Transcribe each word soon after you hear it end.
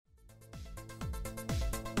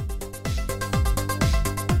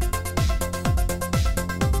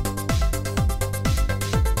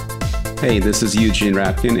Hey, this is Eugene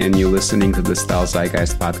Rapkin, and you're listening to the Style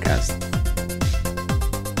Zeitgeist podcast.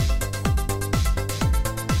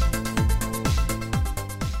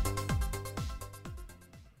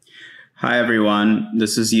 Hi, everyone.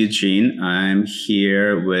 This is Eugene. I'm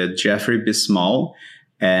here with Jeffrey Bismol,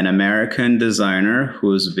 an American designer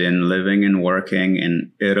who's been living and working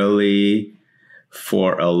in Italy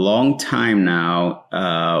for a long time now.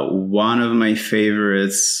 One of my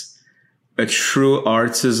favorites, a true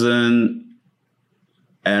artisan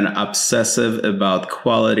and obsessive about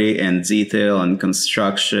quality and detail and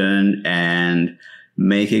construction and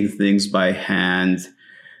making things by hand,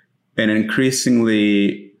 an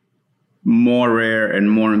increasingly more rare and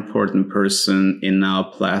more important person in our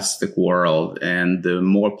plastic world. And the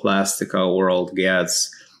more plastic our world gets,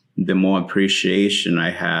 the more appreciation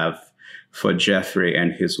I have for Jeffrey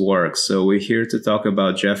and his work. So we're here to talk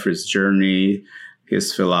about Jeffrey's journey,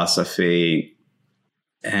 his philosophy,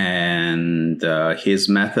 and his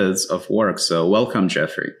methods of work. So welcome,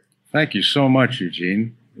 Jeffrey. Thank you so much,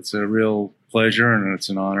 Eugene. It's a real pleasure and it's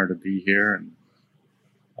an honor to be here.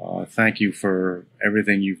 And thank you for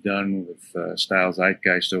everything you've done with Style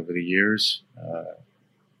Zeitgeist over the years.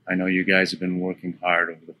 I know you guys have been working hard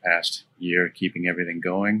over the past year, keeping everything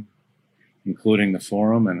going, including the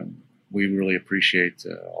forum, and we really appreciate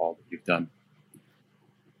all that you've done.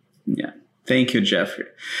 Yeah. Thank you, Jeffrey.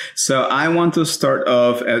 So I want to start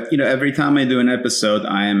off, every time I do an episode,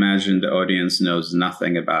 I imagine the audience knows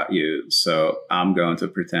nothing about you. So I'm going to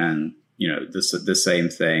pretend, the same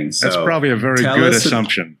thing. So that's probably a very good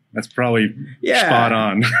assumption. That's probably spot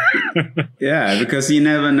on. Yeah, because you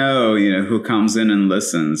never know, who comes in and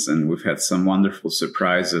listens. And we've had some wonderful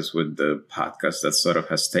surprises with the podcast that sort of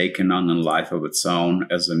has taken on a life of its own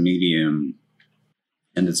as a medium.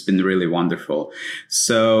 And it's been really wonderful.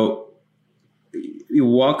 So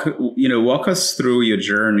walk us through your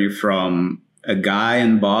journey from a guy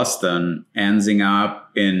in Boston ending up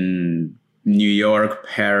in New York,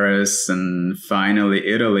 Paris, and finally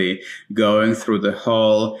Italy, going through the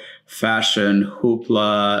whole fashion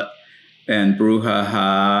hoopla and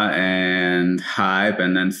brouhaha and hype,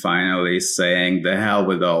 and then finally saying, the hell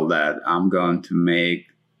with all that. I'm going to make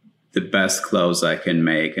the best clothes I can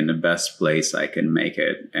make in the best place I can make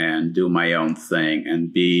it and do my own thing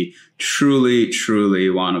and be truly, truly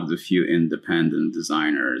one of the few independent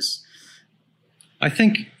designers. I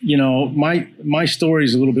think, my story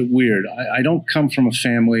is a little bit weird. I don't come from a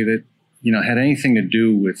family that, had anything to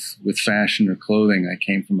do with fashion or clothing. I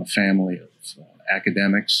came from a family of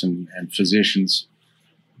academics and physicians.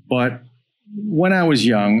 But when I was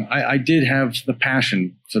young, I did have the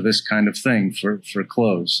passion for this kind of thing, for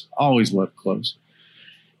clothes. Always loved clothes.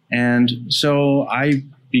 And so I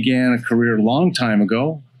began a career a long time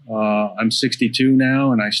ago. I'm 62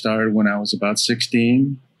 now, and I started when I was about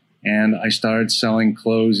 16. And I started selling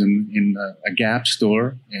clothes in a Gap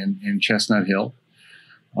store in Chestnut Hill.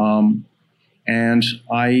 And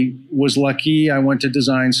I was lucky. I went to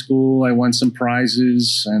design school. I won some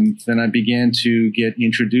prizes, and then I began to get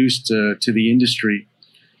introduced to the industry.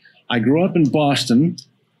 I grew up in Boston,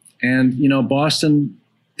 and, Boston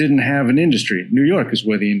didn't have an industry. New York is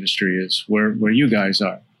where the industry is, where you guys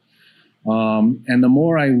are. And the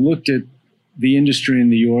more I looked at the industry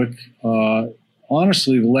in New York,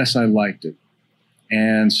 honestly, the less I liked it.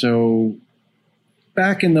 And so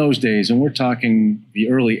back in those days, and we're talking the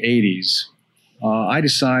early 80s, I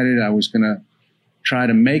decided I was going to try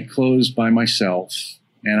to make clothes by myself,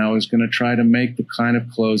 and I was going to try to make the kind of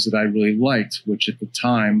clothes that I really liked, which at the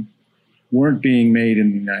time weren't being made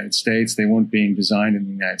in the United States. They weren't being designed in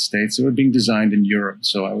the United States. They were being designed in Europe.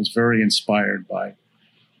 So I was very inspired by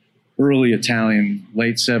early Italian,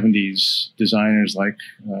 late 70s designers like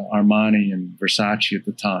Armani and Versace at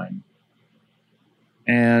the time.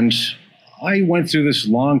 And I went through this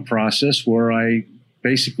long process where I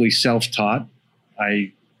basically self-taught.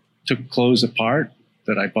 I took clothes apart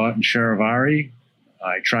that I bought in Charivari.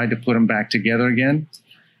 I tried to put them back together again.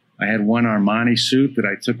 I had one Armani suit that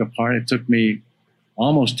I took apart. It took me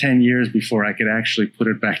almost 10 years before I could actually put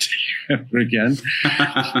it back together again.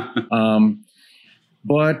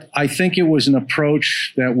 But I think it was an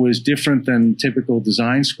approach that was different than typical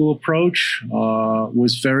design school approach,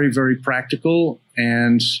 was very, very practical.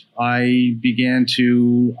 And I began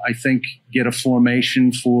to, I think, get a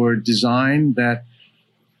formation for design that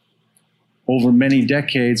over many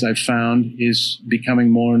decades I've found is becoming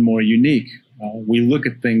more and more unique. We look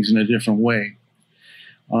at things in a different way.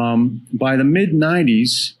 By the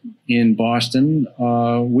mid-90s in Boston,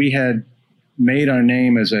 we had made our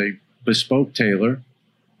name as a bespoke tailor.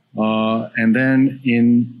 And then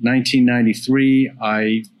in 1993,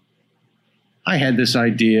 I had this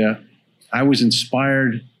idea I was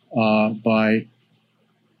inspired I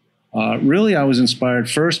was inspired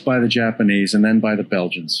first by the Japanese and then by the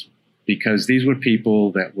Belgians, because these were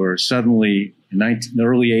people that were suddenly, in the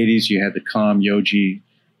early 80s, you had the Yoji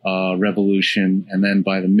revolution. And then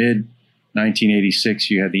by the mid 1986,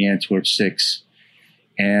 you had the Antwerp Six.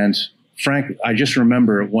 And Frank, I just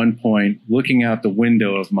remember at one point looking out the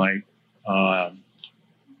window of my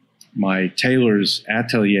tailor's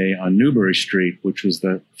atelier on Newbury Street, which was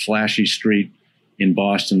the flashy street in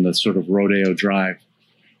Boston, the sort of Rodeo Drive.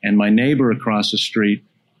 And my neighbor across the street,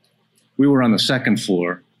 we were on the second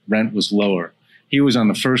floor. Rent was lower. He was on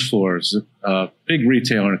the first floor. It's a big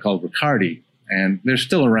retailer called Riccardi, and they're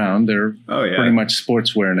still around. They're pretty much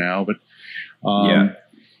sportswear now, but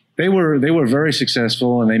they were very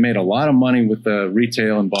successful, and they made a lot of money with the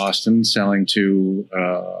retail in Boston, selling to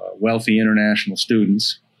wealthy international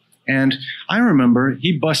students. And I remember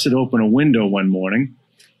he busted open a window one morning,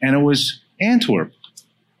 and it was Antwerp.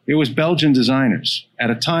 It was Belgian designers at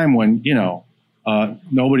a time when,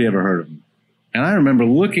 nobody ever heard of them. And I remember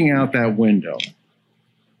looking out that window,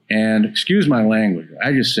 and excuse my language,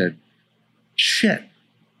 I just said, shit,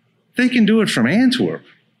 they can do it from Antwerp.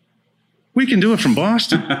 We can do it from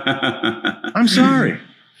Boston. I'm sorry.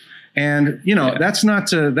 And, that's not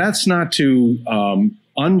to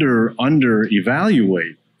under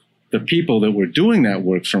evaluate the people that were doing that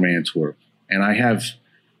work from Antwerp. And I have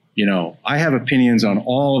opinions on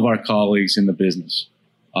all of our colleagues in the business.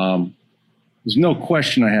 There's no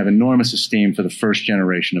question I have enormous esteem for the first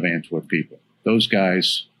generation of Antwerp people. Those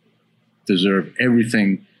guys deserve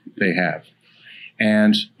everything they have.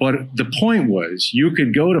 But the point was, you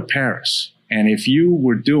could go to Paris, and if you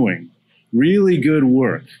were doing really good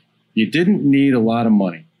work, you didn't need a lot of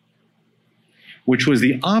money, which was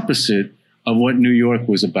the opposite of what New York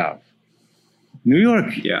was about. New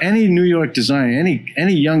York, any New York designer,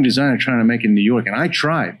 any young designer trying to make it in New York, and I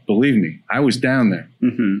tried, believe me, I was down there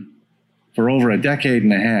for over a decade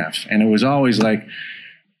and a half, and it was always like,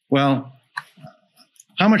 well,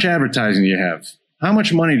 how much advertising do you have? How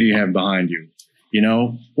much money do you have behind you?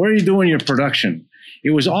 Where are you doing your production?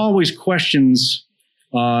 It was always questions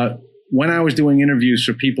when I was doing interviews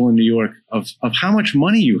for people in New York of how much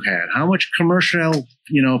money you had, how much commercial,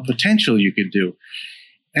 potential you could do.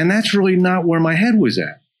 And that's really not where my head was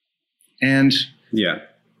at. And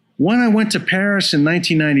when I went to Paris in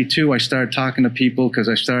 1992, I started talking to people because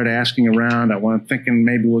I started asking around. Thinking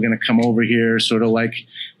maybe we're going to come over here, sort of like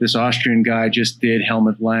this Austrian guy just did,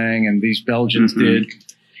 Helmut Lang, and these Belgians did.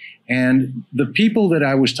 And the people that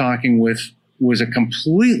I was talking with was a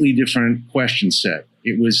completely different question set.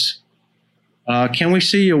 It was, can we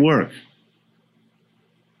see your work?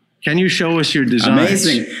 Can you show us your designs?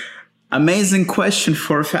 Amazing question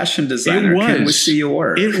for a fashion designer. Can we see your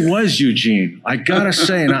work? It was, Eugene. I got to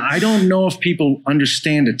say, and I don't know if people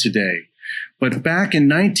understand it today, but back in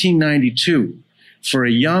 1992, for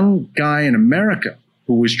a young guy in America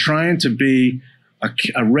who was trying to be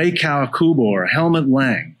a Ray Kawakubo or a Helmut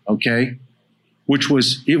Lang, okay,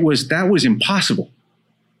 that was impossible.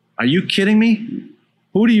 Are you kidding me?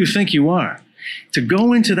 Who do you think you are? To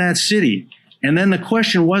go into that city, and then the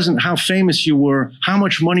question wasn't how famous you were, how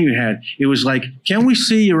much money you had. It was like, can we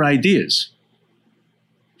see your ideas?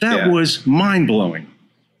 That was mind-blowing.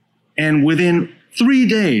 And within 3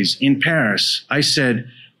 days in Paris, I said,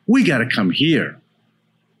 we got to come here.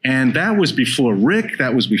 And that was before Rick.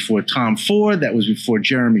 That was before Tom Ford. That was before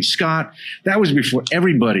Jeremy Scott. That was before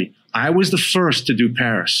everybody. I was the first to do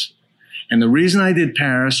Paris. And the reason I did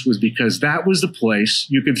Paris was because that was the place,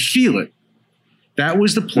 you could feel it. That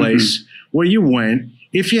was the place where you went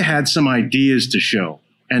if you had some ideas to show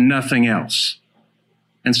and nothing else.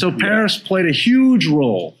 And so Paris played a huge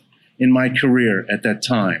role in my career at that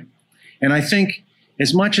time. And I think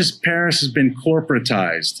as much as Paris has been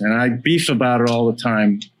corporatized, and I beef about it all the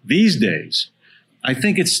time these days, I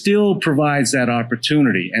think it still provides that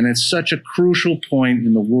opportunity. And it's such a crucial point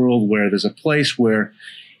in the world where there's a place where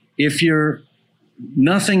if you're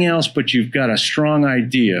nothing else but you've got a strong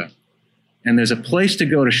idea, and there's a place to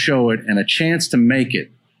go to show it and a chance to make it,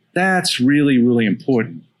 that's really, really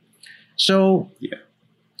important. So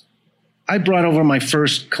I brought over my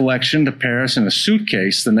first collection to Paris in a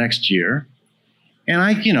suitcase the next year. And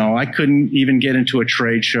I couldn't even get into a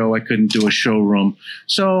trade show. I couldn't do a showroom.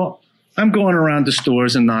 So I'm going around the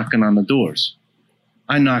stores and knocking on the doors.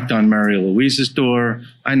 I knocked on Maria Louise's door.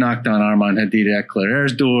 I knocked on Armand Hadid et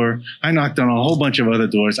Claire's door. I knocked on a whole bunch of other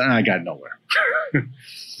doors, and I got nowhere.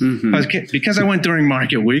 Because I went during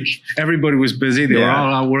market week, everybody was busy. They were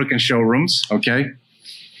all out working showrooms, okay?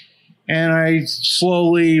 And I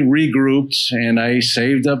slowly regrouped, and I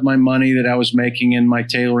saved up my money that I was making in my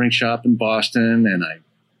tailoring shop in Boston, and I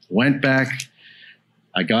went back.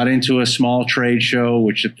 I got into a small trade show,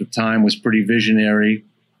 which at the time was pretty visionary,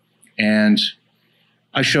 and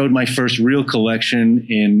I showed my first real collection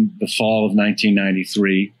in the fall of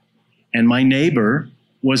 1993. And my neighbor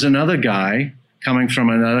was another guy coming from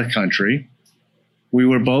another country. We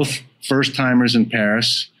were both first-timers in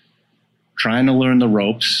Paris, trying to learn the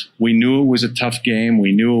ropes. We knew it was a tough game.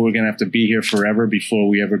 We knew we were going to have to be here forever before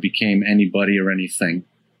we ever became anybody or anything.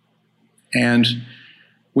 And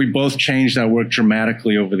we both changed our work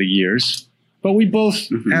dramatically over the years, but we both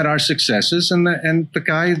had our successes. And the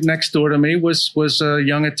guy next door to me was a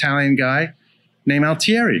young Italian guy named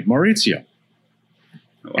Altieri, Maurizio.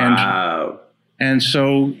 Wow. And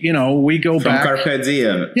so, you know, we go From back. Carpe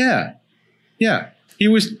Diem. Yeah. Yeah. He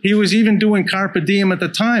was even doing Carpe Diem at the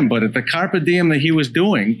time, but at the Carpe Diem that he was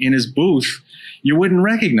doing in his booth, you wouldn't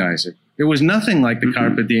recognize it. It was nothing like the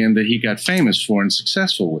Carpe Diem that he got famous for and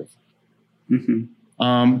successful with.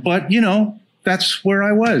 But, you know, that's where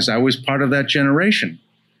I was. I was part of that generation.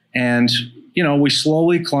 And, you know, we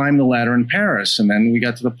slowly climbed the ladder in Paris. And then we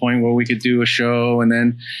got to the point where we could do a show. And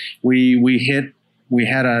then we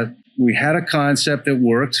had a concept that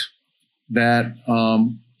worked that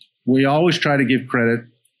we always try to give credit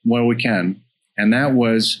where we can. And that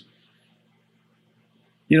was,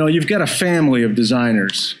 you know, you've got a family of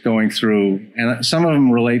designers going through, and some of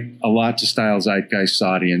them relate a lot to Style Zeitgeist's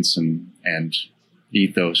audience and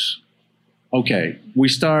ethos. Okay, we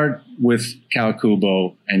start with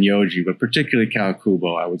Kawakubo and Yohji, but particularly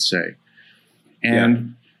Kawakubo, I would say.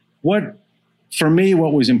 And for me,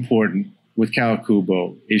 what was important with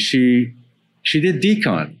Kawakubo is she did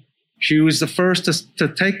decon. She was the first to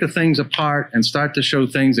take the things apart and start to show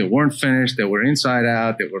things that weren't finished, that were inside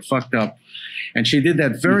out, that were fucked up. And she did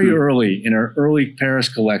that very early in her early Paris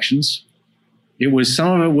collections.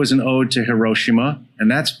 Some of it was an ode to Hiroshima, and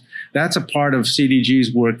that's a part of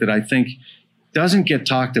CDG's work that I think doesn't get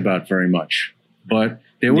talked about very much. But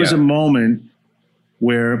there was a moment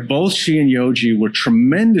where both she and Yohji were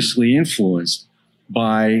tremendously influenced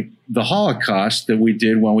by the Holocaust that we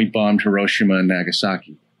did when we bombed Hiroshima and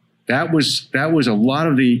Nagasaki. That was a lot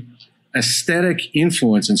of the aesthetic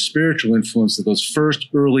influence and spiritual influence of those first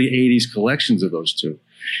early 80s collections of those two,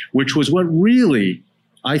 which was what really,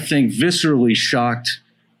 I think, viscerally shocked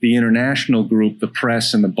the international group, the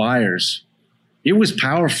press, and the buyers. It was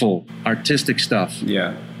powerful, artistic stuff.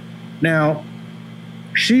 Yeah. Now,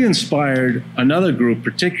 she inspired another group,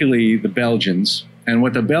 particularly the Belgians. And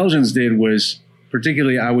what the Belgians did was,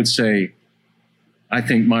 particularly, I would say, I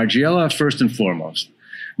think Margiela first and foremost.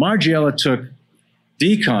 Margiela took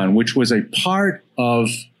decon, which was a part of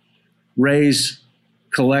Ray's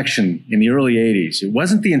collection in the early 80s. It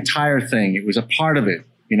wasn't the entire thing. It was a part of it,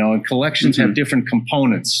 you know, and collections have different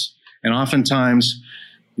components. And oftentimes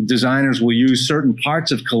designers will use certain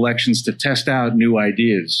parts of collections to test out new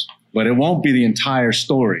ideas, but it won't be the entire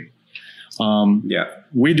story.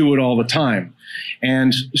 We do it all the time.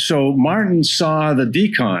 And so Martin saw the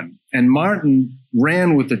decon, and Martin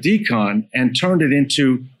ran with the decon and turned it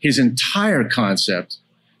into his entire concept.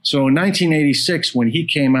 So in 1986, when he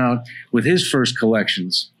came out with his first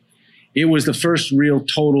collections, it was the first real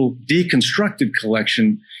total deconstructed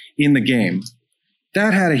collection in the game.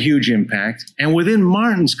 That had a huge impact. And within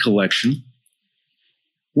Martin's collection,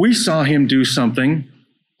 we saw him do something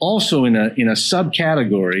also in a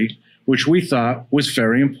subcategory, which we thought was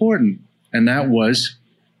very important. And that was,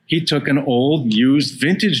 he took an old used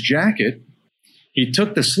vintage jacket. He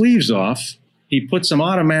took the sleeves off. He put some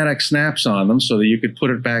automatic snaps on them so that you could put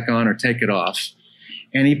it back on or take it off.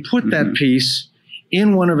 And he put that piece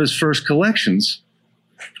in one of his first collections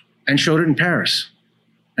and showed it in Paris.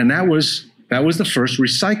 And that was the first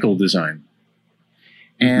recycled design.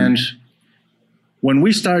 And when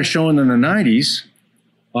we started showing them in the 90s,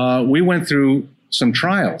 we went through some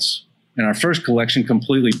trials. And our first collection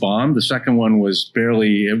completely bombed. The second one was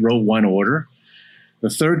it wrote one order. The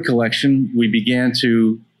third collection, we began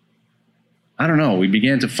to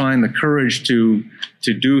find the courage to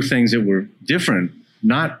do things that were different,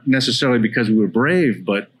 not necessarily because we were brave,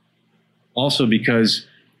 but also because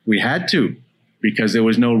we had to, because there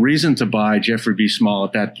was no reason to buy Jeffrey B. Small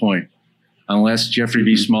at that point, unless Jeffrey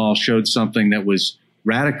B. Small showed something that was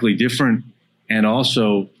radically different. And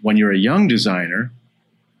also, when you're a young designer,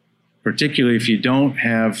 particularly if you don't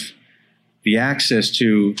have the access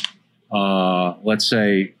to, let's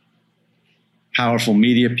say, powerful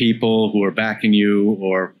media people who are backing you,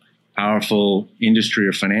 or powerful industry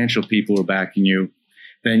or financial people who are backing you,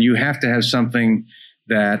 then you have to have something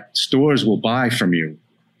that stores will buy from you.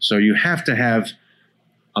 So you have to have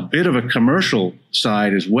a bit of a commercial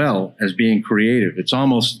side as well as being creative. It's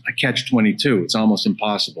almost a catch-22. It's almost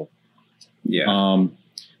impossible. Yeah.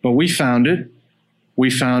 But we found it. We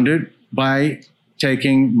found it by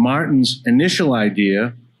taking Martin's initial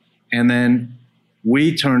idea, and then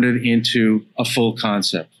we turned it into a full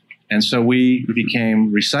concept. And so we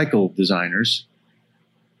became recycle designers.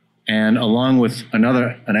 And along with an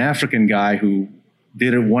African guy who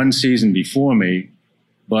did it one season before me,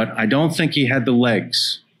 but I don't think he had the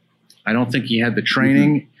legs. I don't think he had the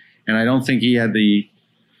training, and I don't think he had the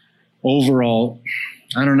overall,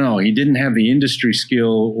 I don't know, he didn't have the industry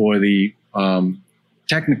skill or the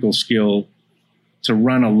technical skill to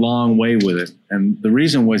run a long way with it. And the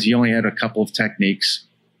reason was he only had a couple of techniques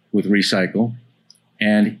with recycle,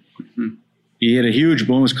 and he had a huge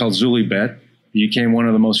boom. It was called Zulibet. He became one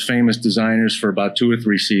of the most famous designers for about 2 or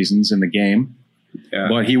 3 seasons in the game,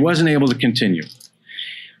 but he wasn't able to continue.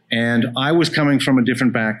 And I was coming from a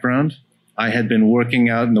different background. I had been working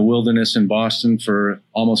out in the wilderness in Boston for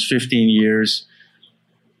almost 15 years.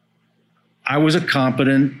 I was a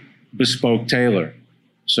competent bespoke tailor.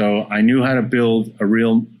 So I knew how to build a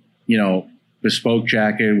real, bespoke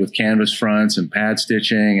jacket with canvas fronts and pad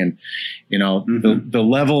stitching. And, the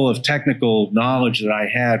level of technical knowledge that I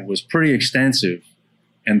had was pretty extensive.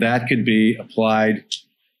 And that could be applied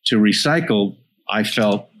to recycled, I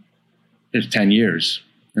felt, in 10 years.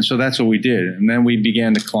 And so that's what we did. And then we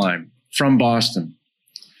began to climb from Boston.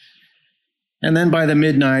 And then by the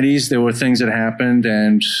mid-90s, there were things that happened,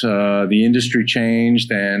 and the industry changed,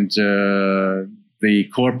 and the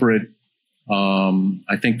corporate,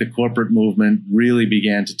 I think the corporate movement really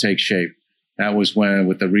began to take shape. That was when,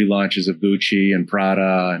 with the relaunches of Gucci and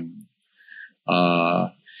Prada,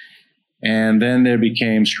 and then there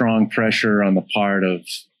became strong pressure on the part of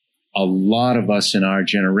a lot of us in our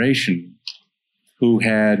generation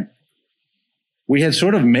we had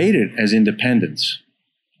sort of made it as independents.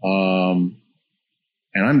 And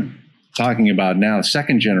I'm talking about now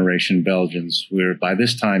second generation Belgians, where by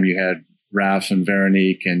this time you had Ralph and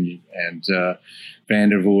Veronique and Van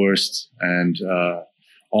der Voorst and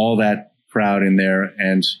all that crowd in there.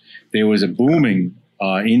 And there was a booming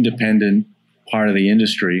independent part of the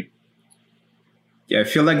industry. Yeah, I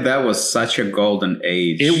feel like that was such a golden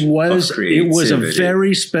age. It was a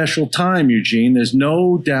very special time, Eugene. There's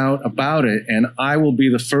no doubt about it. And I will be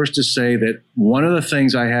the first to say that one of the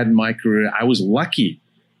things I had in my career, I was lucky.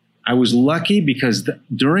 I was lucky because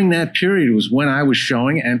during that period was when I was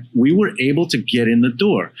showing, and we were able to get in the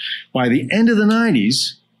door. By the end of the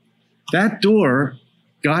 90s, that door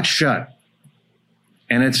got shut.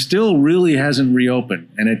 And it still really hasn't reopened.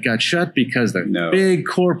 And it got shut because the big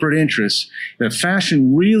corporate interests, that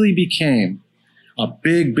fashion really became a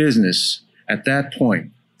big business at that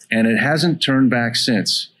point. And it hasn't turned back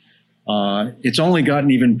since. It's only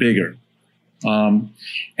gotten even bigger. And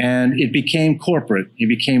it became corporate. It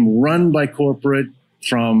became run by corporate,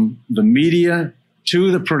 from the media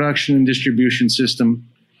to the production and distribution system.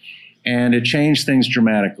 And it changed things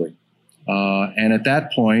dramatically. And at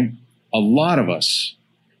that point, a lot of us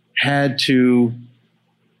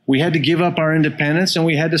we had to give up our independence, and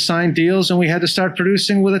we had to sign deals, and we had to start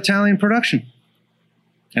producing with Italian production.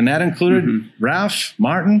 And that included Ralph,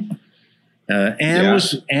 Martin,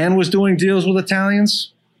 Anne was doing deals with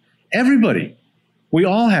Italians. Everybody. We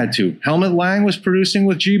all had to. Helmut Lang was producing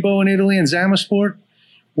with Gibo in Italy and Zamasport.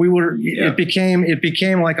 It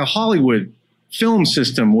became like a Hollywood film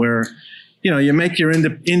system where, you make your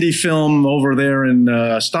indie film over there in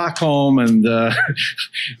Stockholm, and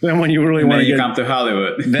then when you really want to come to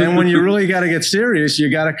Hollywood. Then when you really got to get serious, you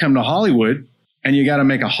got to come to Hollywood, and you got to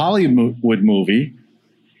make a Hollywood movie.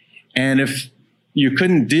 And if you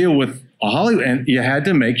couldn't deal with a Hollywood, and you had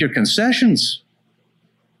to make your concessions.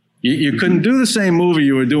 You couldn't do the same movie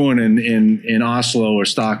you were doing in Oslo or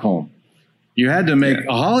Stockholm. You had to make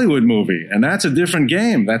a Hollywood movie, and that's a different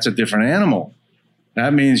game. That's a different animal.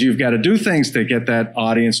 That means you've got to do things to get that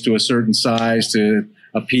audience to a certain size, to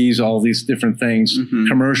appease all these different things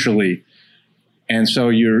commercially. And so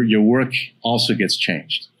your work also gets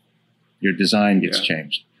changed. Your design gets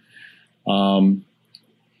changed. And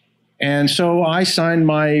so I signed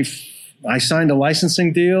a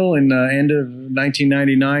licensing deal in the end of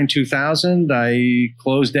 1999, 2000. I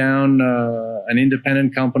closed down an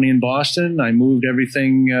independent company in Boston. I moved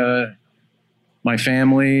everything, my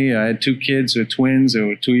family. I had 2 kids, twins, they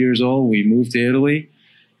were 2 years old. We moved to Italy.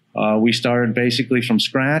 We started basically from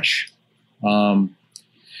scratch. I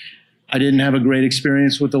didn't have a great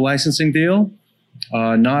experience with the licensing deal.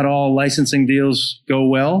 Not all licensing deals go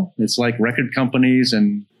well. It's like record companies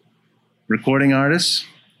and recording artists.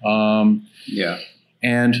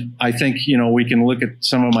 And I think, we can look at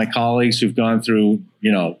some of my colleagues who've gone through,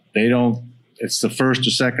 it's the first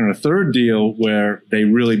or second or third deal where they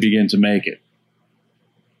really begin to make it.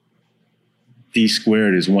 D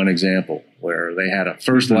Squared is one example where they had a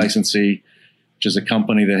first licensee, which is a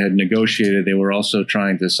company that had negotiated. They were also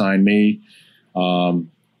trying to sign me.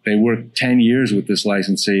 They worked 10 years with this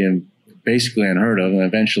licensee and basically unheard of. And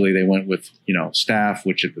eventually they went with, Staff,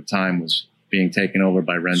 which at the time was being taken over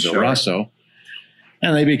by Renzo Rosso.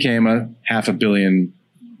 And they became a €500 million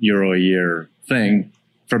a year thing,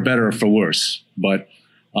 for better or for worse. But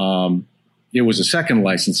it was a second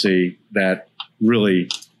licensee that really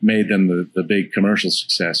made them the big commercial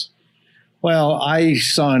success. Well, I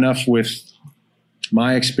saw enough with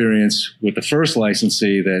my experience with the first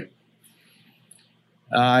licensee that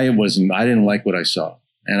I didn't like what I saw.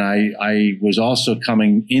 And I was also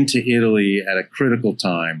coming into Italy at a critical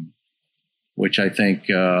time, which I think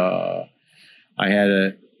I had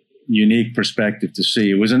a unique perspective to see.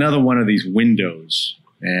 It was another one of these windows.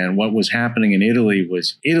 And what was happening in Italy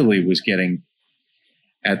was getting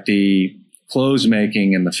at the clothes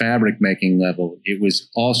making and the fabric making level. It was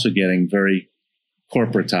also getting very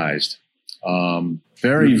corporatized,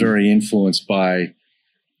 very influenced by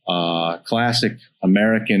classic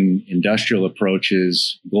American industrial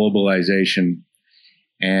approaches, globalization.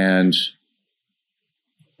 And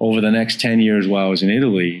over the next 10 years while I was in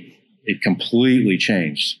Italy, it completely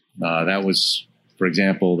changed. That was, for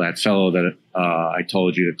example, that fellow that I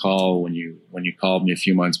told you to call when you called me a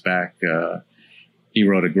few months back. He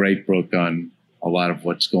wrote a great book on a lot of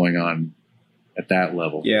what's going on at that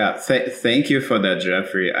level. Yeah, thank you for that,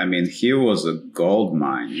 Jeffrey. I mean, he was a gold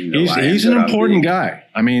mine. He's an important guy.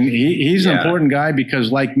 I mean, he's an important guy because,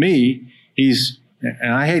 like me,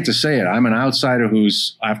 and I hate to say it, I'm an outsider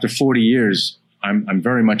who's, after 40 years, I'm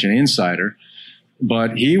very much an insider.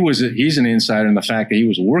 But he's an insider in the fact that he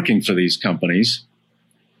was working for these companies,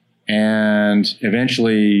 and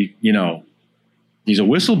eventually, he's a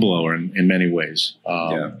whistleblower in many ways.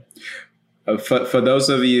 For those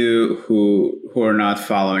of you who are not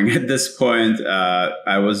following at this point,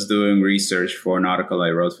 I was doing research for an article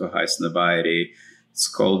I wrote for Highsnobiety. It's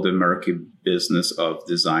called The Murky Business of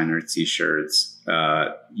Designer T-Shirts.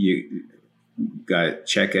 You guys,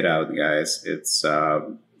 check it out, guys. It's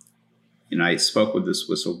I spoke with this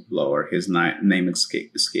whistleblower. His name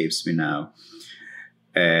escapes me now.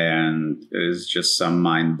 And it's just some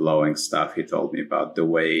mind-blowing stuff he told me about the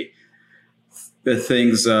way the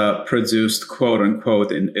things produced, quote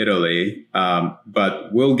unquote, in Italy.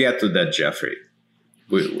 But we'll get to that, Jeffrey.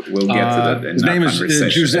 We'll get to that in his name is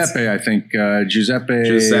Giuseppe, I think.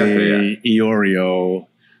 Giuseppe Iorio.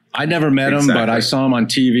 I never met him, but I saw him on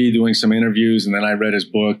TV doing some interviews, and then I read his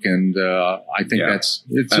book, and I think it's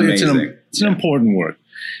an important work.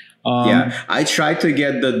 I tried to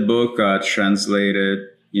get that book translated,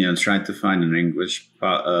 trying to find an English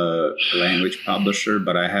language publisher,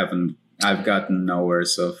 but I've gotten nowhere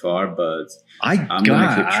so far, but I'm going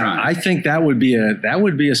to keep trying. I think that would be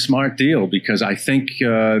a smart deal, because I think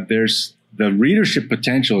there's the readership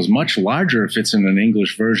potential is much larger if it's in an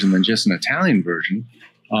English version than just an Italian version.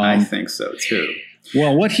 I think so too.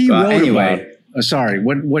 Well, what he wrote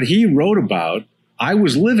what he wrote about, I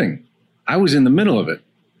was living. I was in the middle of it.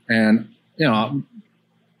 And,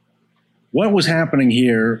 what was happening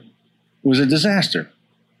here was a disaster.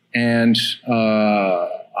 And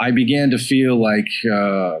I began to feel like,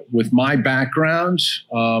 with my background,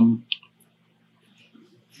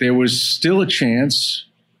 there was still a chance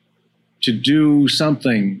to do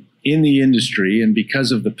something in the industry. And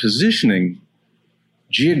because of the positioning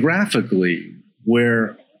geographically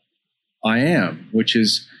where I am, which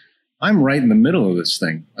is, I'm right in the middle of this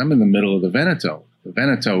thing. I'm in the middle of the Veneto. The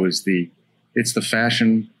Veneto is it's the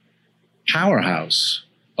fashion powerhouse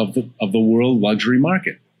of the world luxury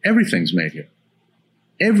market. Everything's made here.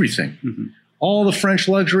 Everything. Mm-hmm. All the French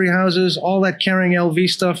luxury houses, all that Kering LV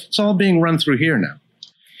stuff, it's all being run through here now.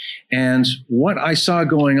 And what I saw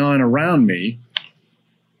going on around me,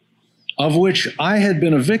 of which I had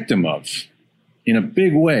been a victim of in a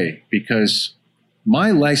big way, because my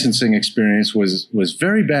licensing experience was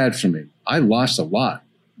very bad for me. I lost a lot,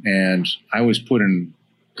 and I was put in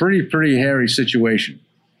pretty hairy situation.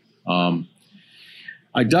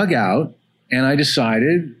 I dug out, and I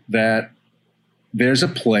decided that there's a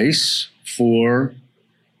place for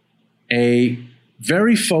a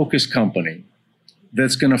very focused company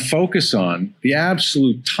that's going to focus on the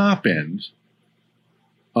absolute top end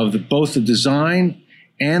of both the design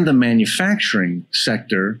and the manufacturing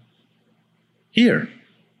sector here.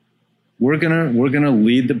 We're gonna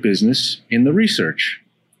lead the business in the research.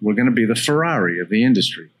 We're gonna be the Ferrari of the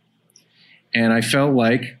industry. And I felt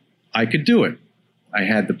like I could do it. I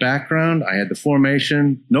had the background, I had the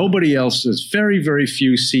formation. Nobody else, there's very, very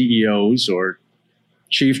few CEOs or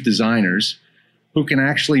chief designers who can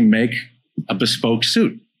actually make a bespoke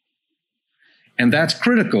suit. And that's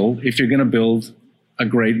critical if you're going to build a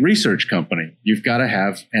great research company. You've got to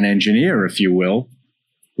have an engineer, if you will,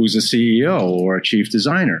 who's a CEO or a chief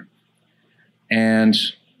designer. And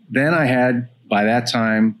then I had, by that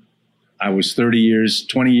time, I was 20 years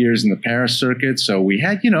in the Paris circuit. So we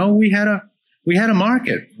had a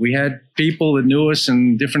market. We had people that knew us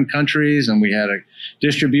in different countries, and we had a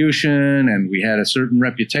distribution, and we had a certain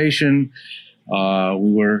reputation. We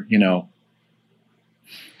were,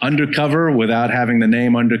 undercover without having the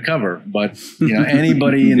name undercover. But,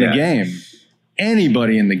 anybody in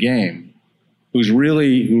the game who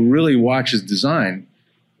really watches design,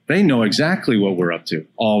 they know exactly what we're up to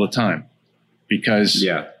all the time, because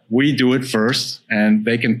we do it first and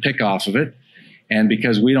they can pick off of it. And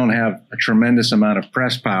because we don't have a tremendous amount of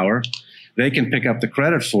press power, they can pick up the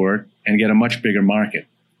credit for it and get a much bigger market.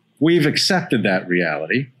 We've accepted that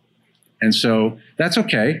reality. And so that's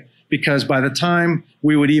okay, because by the time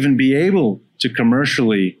we would even be able to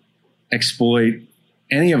commercially exploit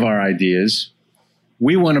any of our ideas,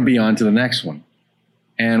 we want to be on to the next one.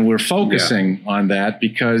 And we're focusing on that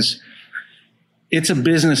because it's a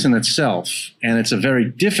business in itself, and it's a very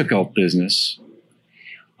difficult business.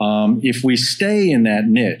 If we stay in that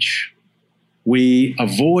niche, we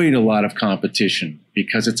avoid a lot of competition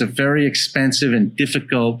because it's a very expensive and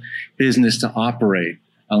difficult business to operate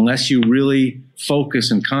unless you really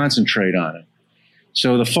focus and concentrate on it.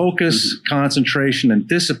 So the focus, concentration, and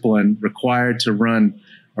discipline required to run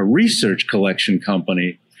a research collection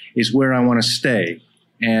company is where I want to stay.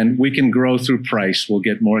 And we can grow through price. We'll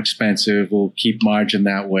get more expensive. We'll keep margin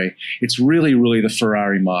that way. It's really, really the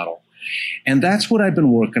Ferrari model. And that's what I've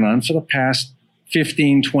been working on for the past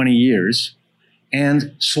 15, 20 years.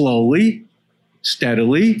 And slowly,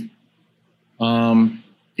 steadily,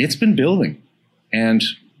 it's been building. And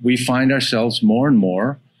we find ourselves more and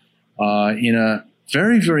more in a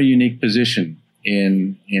very, very unique position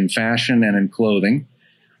in fashion and in clothing.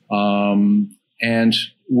 And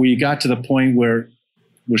we got to the point where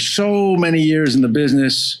we're so many years in the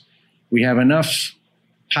business, we have enough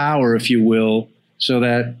power, if you will, so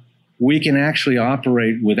that we can actually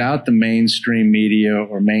operate without the mainstream media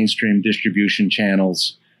or mainstream distribution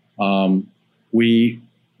channels. We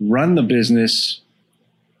run the business,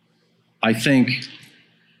 I think,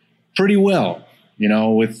 pretty well,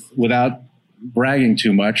 without bragging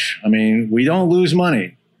too much. I mean, we don't lose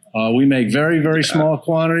money. We make very, very small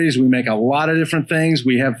quantities. We make a lot of different things.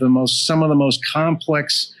 We have some of the most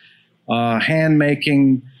complex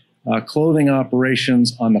hand-making clothing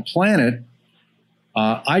operations on the planet.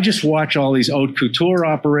 I just watch all these haute couture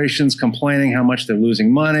operations complaining how much they're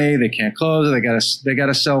losing money. They can't close. They got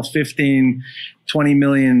to sell 15, 20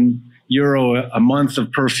 million euro a month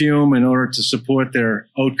of perfume in order to support their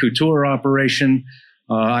haute couture operation.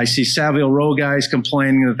 I see Savile Row guys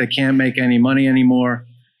complaining that they can't make any money anymore.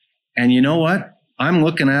 And you know what? I'm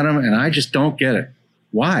looking at them and I just don't get it.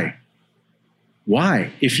 Why?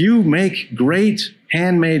 Why? If you make great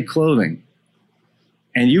handmade clothing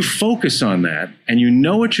and you focus on that and you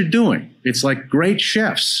know what you're doing, it's like great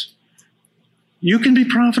chefs. You can be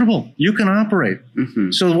profitable. You can operate.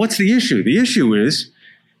 Mm-hmm. So what's the issue? The issue is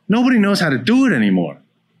nobody knows how to do it anymore.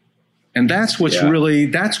 And that's what's really,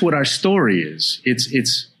 that's what our story is.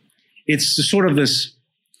 It's sort of this,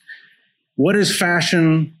 what is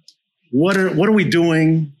fashion? What are we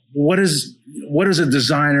doing? What is a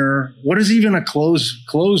designer? What is even a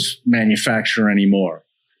clothes manufacturer anymore?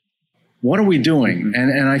 What are we doing?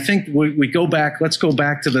 And I think we go back. Let's go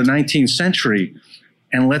back to the 19th century,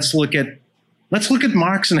 and let's look at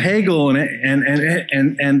Marx and Hegel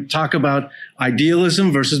and talk about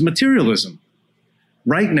idealism versus materialism.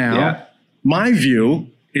 Right now, my view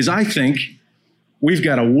is I think we've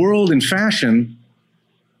got a world in fashion.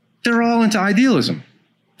 They're all into idealism.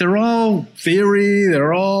 They're all theory,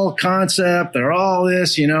 they're all concept, they're all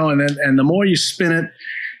this, and the more you spin it,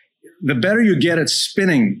 the better you get at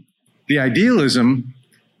spinning the idealism,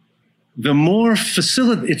 the more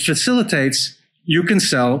it facilitates you can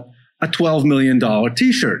sell a $12 million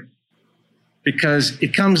t-shirt, because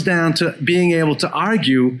it comes down to being able to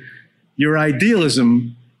argue your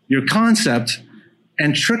idealism, your concept,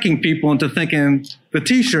 and tricking people into thinking the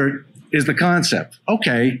t-shirt is the concept.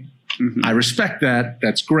 Okay. Mm-hmm. I respect that.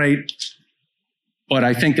 That's great. But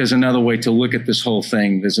I think there's another way to look at this whole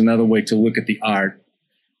thing. There's another way to look at the art.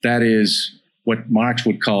 That is what Marx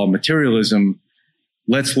would call materialism.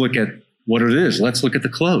 Let's look at what it is. Let's look at the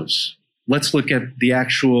clothes. Let's look at the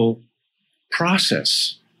actual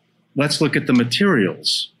process. Let's look at the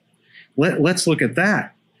materials. Let's look at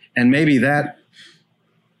that. And maybe that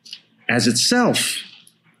as itself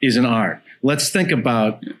is an art. Let's think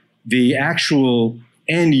about the actual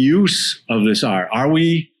end use of this art. Are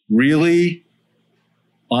we really,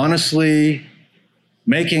 honestly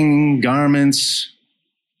making garments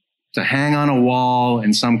to hang on a wall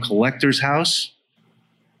in some collector's house?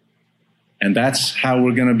 And that's how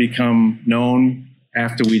we're going to become known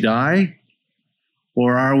after we die?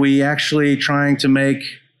 Or are we actually trying to make,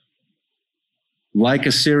 like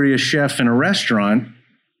a serious chef in a restaurant,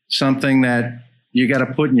 something that you got to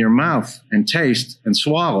put in your mouth and taste and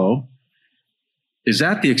swallow? Is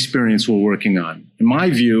that the experience we're working on? In my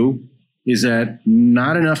view, is that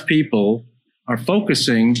not enough people are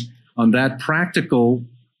focusing on that practical,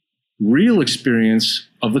 real experience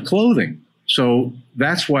of the clothing. So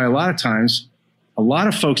that's why a lot of times, a lot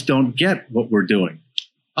of folks don't get what we're doing.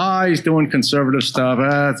 He's doing conservative stuff.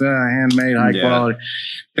 It's handmade, high quality.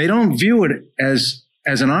 They don't view it as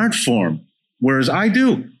an art form, whereas I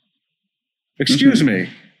do. Excuse me.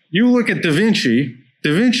 You look at Da Vinci.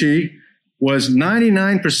 Da Vinci was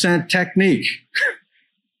 99% technique.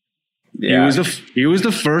 Yeah. He was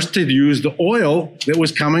the first to use the oil that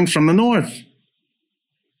was coming from the north.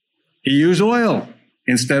 He used oil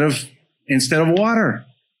instead of water.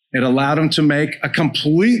 It allowed him to make a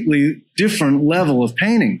completely different level of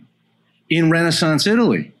painting in Renaissance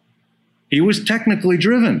Italy. He was technically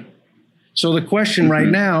driven. So the question right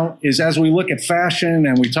now is, as we look at fashion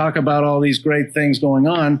and we talk about all these great things going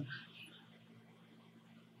on,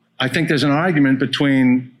 I think there's an argument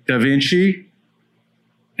between Da Vinci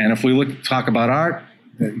and, if we talk about art,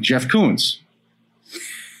 Jeff Koons.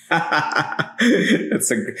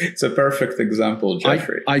 It's a perfect example,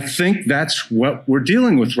 Jeffrey. I think that's what we're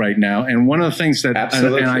dealing with right now. And one of the things that,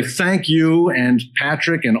 and I thank you and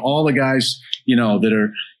Patrick and all the guys,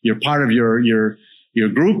 that you're part of your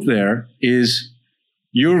group there, is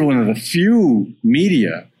you're one of the few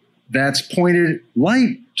media that's pointed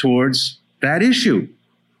light towards that issue.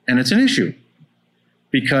 And it's an issue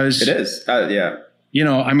because it is. Yeah.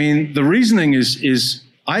 The reasoning is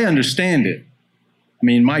I understand it.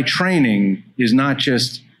 My training is not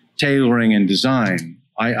just tailoring and design.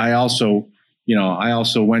 I also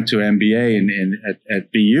went to MBA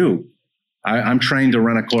at BU. I'm trained to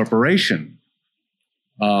run a corporation.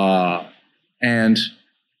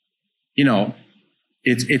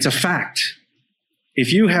 It's a fact.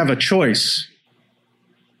 If you have a choice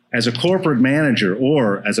as a corporate manager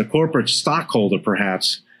or as a corporate stockholder,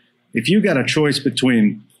 perhaps, if you got a choice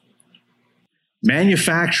between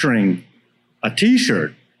manufacturing a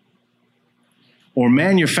T-shirt or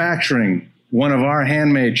manufacturing one of our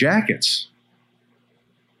handmade jackets,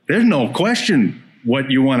 there's no question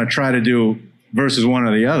what you want to try to do versus one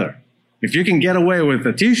or the other. If you can get away with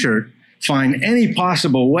a T-shirt, find any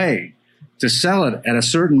possible way to sell it at a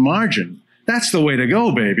certain margin, that's the way to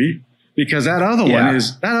go, baby. Because that other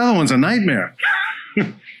one's a nightmare.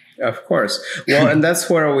 Of course. Well, and that's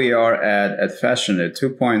where we are at fashion. There are 2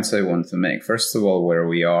 points I want to make. First of all, where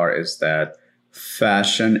we are is that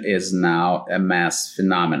fashion is now a mass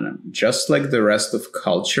phenomenon. Just like the rest of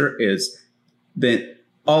culture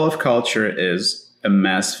all of culture is a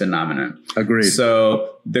mass phenomenon. Agreed.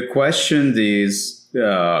 So the question these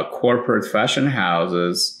corporate fashion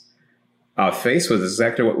houses are faced with is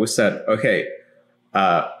exactly what we said. Okay,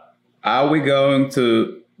 are we going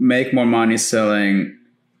to make more money selling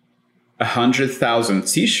 100,000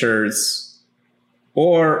 T-shirts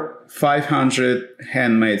or 500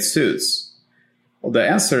 handmade suits? Well, the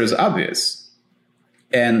answer is obvious.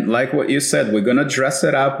 And like what you said, we're going to dress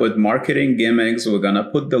it up with marketing gimmicks. We're going to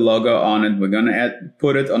put the logo on it. We're going to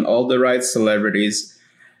put it on all the right celebrities.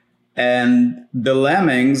 And the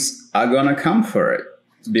lemmings are going to come for it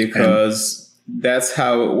because that's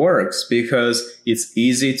how it works, because it's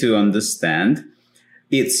easy to understand.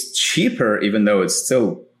 It's cheaper, even though it's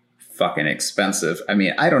still fucking expensive.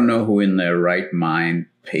 I don't know who in their right mind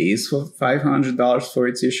pays for $500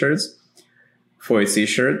 for a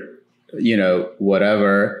t-shirt,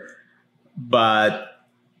 whatever. But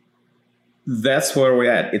that's where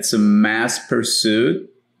we're at. It's a mass pursuit.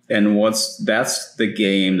 And that's the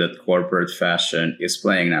game that corporate fashion is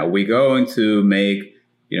playing now. We're going to make,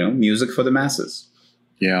 music for the masses.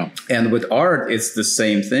 Yeah. And with art, it's the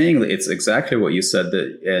same thing. It's exactly what you said.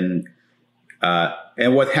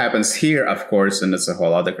 And what happens here, of course, and it's a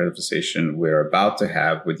whole other conversation we're about to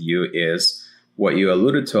have with you, is what you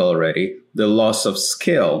alluded to already, the loss of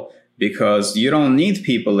skill, because you don't need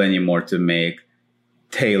people anymore to make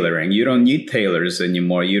tailoring. You don't need tailors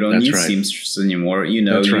anymore. You don't need seamstresses anymore. You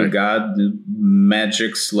know, you got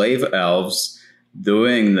magic slave elves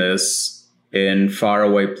doing this in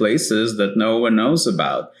faraway places that no one knows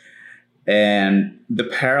about. And the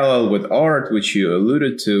parallel with art, which you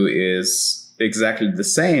alluded to, is exactly the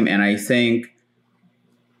same. And I think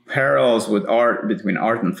parallels with art, between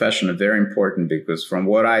art and fashion, are very important, because from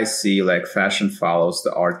what I see, like, fashion follows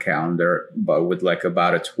the art calendar, but with like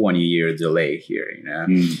about a 20-year delay here, you know.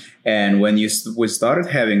 And when we started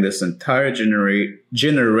having this entire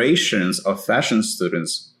generations of fashion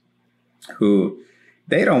students who,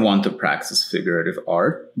 they don't want to practice figurative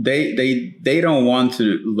art. They don't want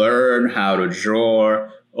to learn how to draw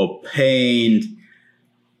or paint.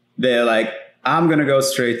 They're like, I'm going to go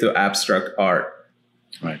straight to abstract art.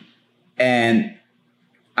 Right. And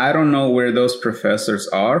I don't know where those professors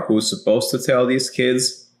are who's supposed to tell these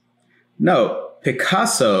kids, no,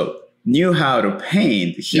 Picasso knew how to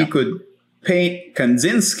paint. He could paint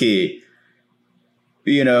Kandinsky,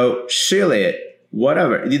 you know, Schiele,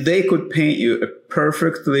 whatever. They could paint you a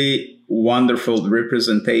perfectly wonderful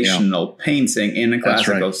representational painting in a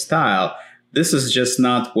classical style. This is just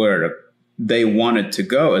not where they wanted to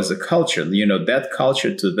go as a culture. You know, that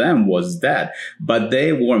culture to them was that, but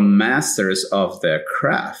they were masters of their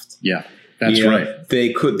craft. Yeah, that's right.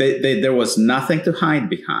 There was nothing to hide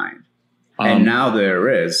behind. And now there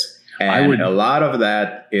is. And a lot of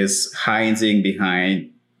that is hiding behind,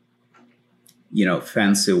 you know,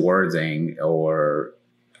 fancy wording or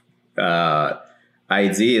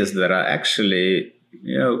ideas that are actually,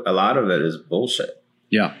 you know, a lot of it is bullshit.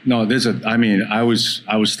 Yeah, no, I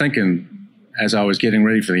was thinking as I was getting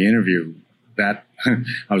ready for the interview that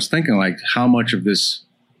I was thinking, like, how much of this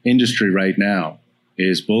industry right now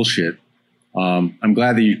is bullshit. I'm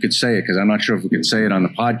glad that you could say it, because I'm not sure if we can say it on the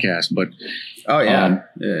podcast, but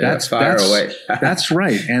that's far away. That's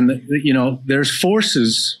right. And you know, there's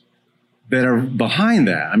forces that are behind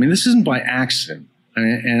that. I mean, this isn't by accident.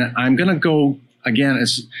 And I'm going to go again.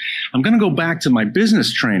 I'm going to go back to my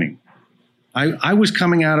business training. I was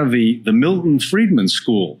coming out of the Milton Friedman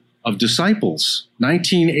School of Disciples,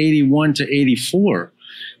 1981 to 84.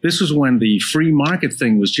 This was when the free market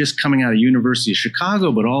thing was just coming out of University of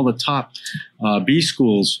Chicago, but all the top B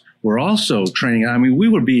schools were also training. I mean, we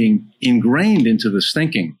were being ingrained into this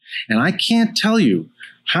thinking. And I can't tell you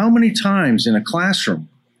how many times in a classroom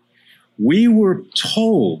we were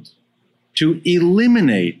told to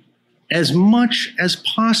eliminate as much as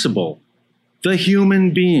possible the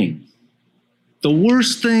human being. The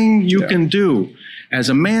worst thing you can do as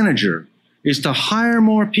a manager is to hire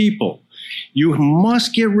more people. You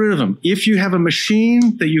must get rid of them. If you have a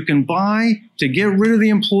machine that you can buy to get rid of the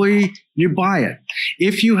employee, you buy it.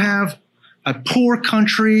 If you have a poor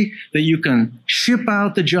country that you can ship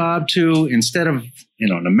out the job to instead of, you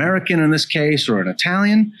know, an American in this case, or an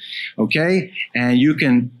Italian, okay, and you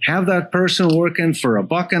can have that person working for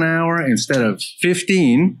 $1 an hour instead of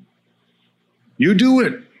 15, you do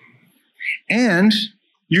it. And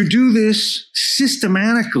you do this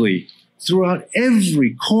systematically throughout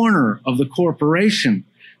every corner of the corporation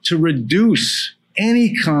to reduce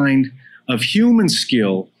any kind of human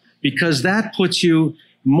skill, because that puts you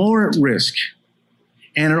more at risk.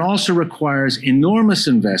 And it also requires enormous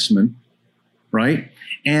investment, right?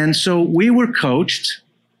 And so we were coached,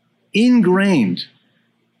 ingrained.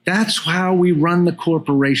 That's how we run the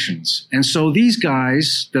corporations. And so these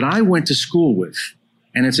guys that I went to school with,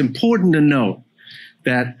 and it's important to note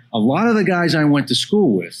that a lot of the guys I went to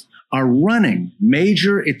school with are running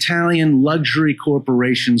major Italian luxury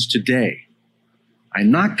corporations today.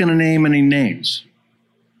 I'm not going to name any names,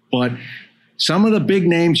 but some of the big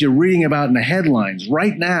names you're reading about in the headlines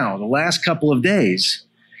right now, the last couple of days,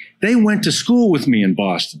 they went to school with me in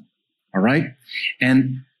Boston, all right?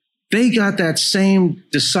 And they got that same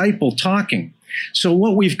disciple talking. So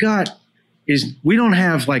what we've got is we don't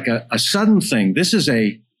have like a sudden thing. This is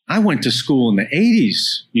I went to school in the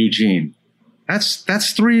 80s, Eugene. That's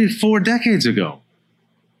 3-4 decades ago.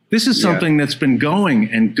 This is something that's been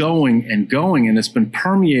going and going and going, and it's been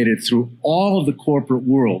permeated through all of the corporate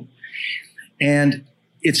world. And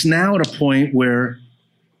it's now at a point where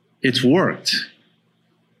it's worked.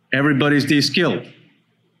 Everybody's de-skilled.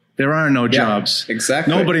 There are no jobs.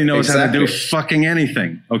 Exactly. Nobody knows how to do fucking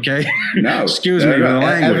anything. Okay. No. Excuse me for the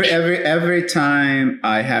language. Every time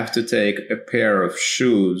I have to take a pair of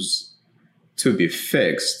shoes to be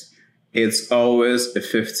fixed, it's always a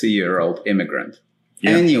 50-year-old immigrant.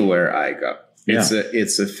 Yeah. Anywhere I go, it's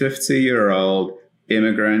a 50-year-old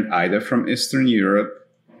immigrant, either from Eastern Europe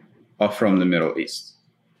or from the Middle East.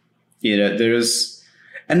 You know,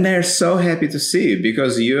 And they're so happy to see it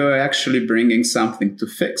because you're actually bringing something to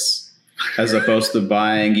fix, as opposed to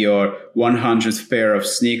buying your 100th pair of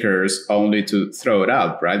sneakers only to throw it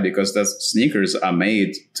out, right? Because those sneakers are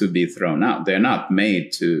made to be thrown out. They're not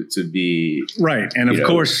made to be right. And of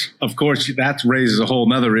course, that raises a whole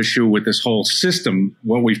nother issue with this whole system.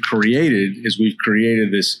 What we've created is we've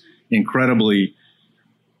created this incredibly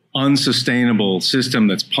unsustainable system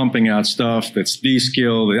that's pumping out stuff that's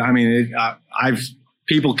de-skilled. I mean,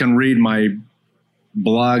 people can read my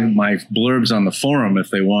blog, my blurbs on the forum if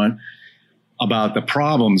they want, about the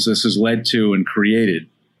problems this has led to and created.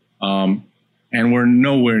 And we're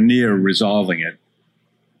nowhere near resolving it.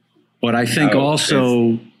 But I think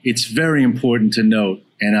it's very important to note,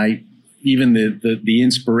 and even the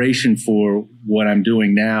inspiration for what I'm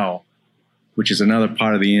doing now, which is another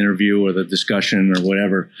part of the interview or the discussion or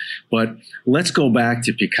whatever. But let's go back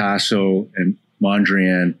to Picasso and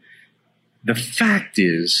Mondrian. The fact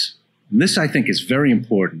is, and this I think is very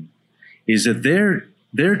important, is that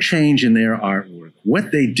their change in their artwork,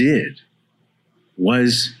 what they did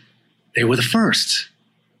was they were the first.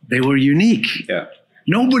 They were unique. Yeah.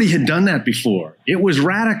 Nobody had done that before. It was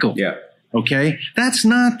radical. Yeah. Okay? That's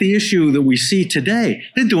not the issue that we see today.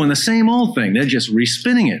 They're doing the same old thing. They're just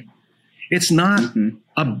respinning it. It's not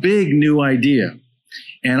a big new idea.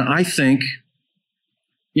 And I think,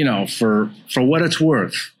 for what it's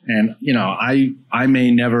worth, and, I may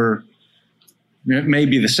never, it may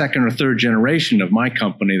be the second or third generation of my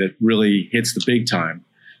company that really hits the big time.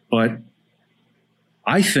 But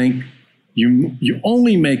I think you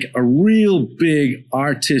only make a real big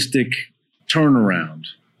artistic turnaround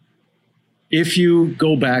if you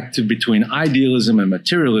go back to between idealism and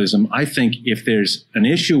materialism. I think if there's an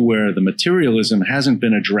issue where the materialism hasn't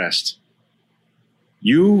been addressed,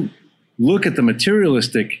 you look at the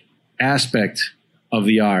materialistic aspect of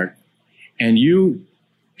the art and you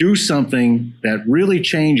do something that really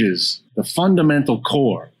changes the fundamental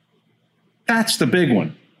core. That's the big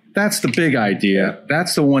one. That's the big idea.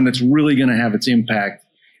 That's the one that's really going to have its impact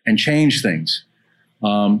and change things.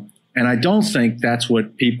 And I don't think that's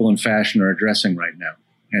what people in fashion are addressing right now.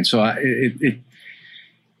 And so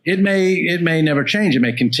it may never change. It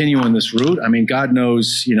may continue on this route. I mean, God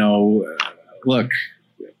knows, look,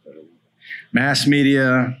 mass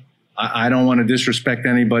media, I don't want to disrespect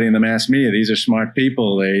anybody in the mass media. These are smart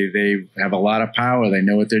people. They have a lot of power. They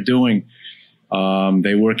know what they're doing.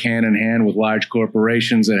 They work hand in hand with large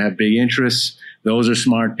corporations that have big interests. Those are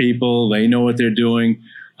smart people. They know what they're doing.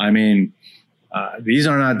 I mean, these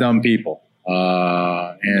are not dumb people.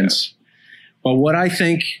 But what I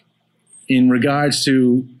think in regards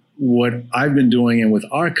to what I've been doing and with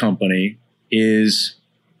our company is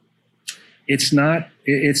it's not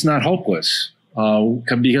hopeless.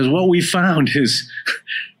 Because what we found is,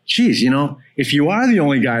 geez, if you are the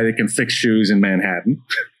only guy that can fix shoes in Manhattan,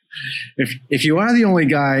 if you are the only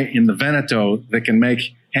guy in the Veneto that can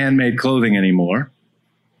make handmade clothing anymore,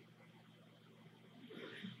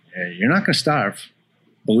 you're not going to starve.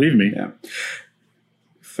 Believe me. Yeah,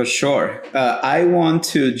 for sure. I want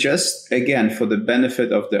to just, again, for the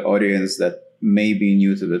benefit of the audience that may be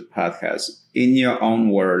new to the podcast, in your own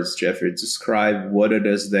words, Jeffrey, describe what it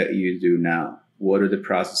is that you do now. What are the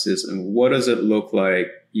processes and what does it look like?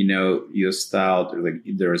 Your style, like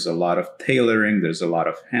there's a lot of tailoring, there's a lot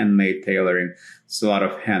of handmade tailoring, there's a lot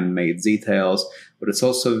of handmade details, but it's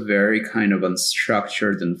also very kind of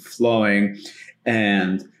unstructured and flowing.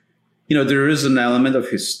 And, there is an element of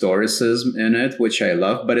historicism in it, which I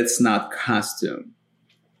love, but it's not costume.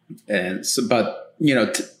 And so, but,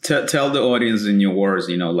 tell the audience in your words,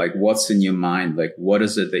 like what's in your mind? Like, what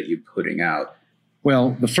is it that you're putting out?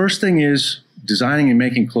 Well, the first thing is designing and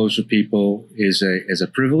making clothes for people is a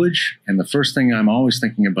privilege. And the first thing I'm always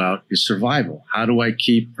thinking about is survival. How do I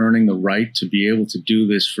keep earning the right to be able to do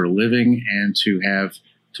this for a living and to have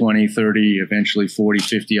 20, 30, eventually 40,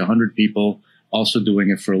 50, 100 people also doing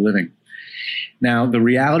it for a living? Now, the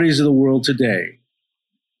realities of the world today,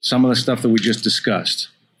 some of the stuff that we just discussed,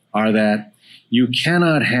 are that you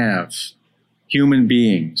cannot have human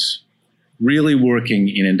beings really working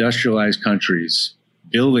in industrialized countries,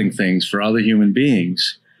 building things for other human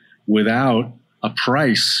beings without a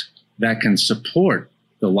price that can support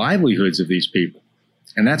the livelihoods of these people.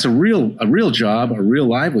 And that's a real job, a real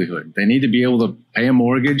livelihood. They need to be able to pay a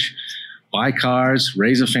mortgage, buy cars,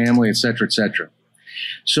 raise a family, et cetera, et cetera.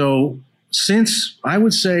 So since I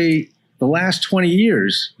would say the last 20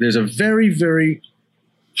 years, there's a very, very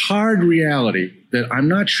hard reality that I'm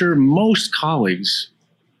not sure most colleagues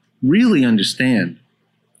really understand.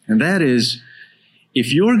 And that is,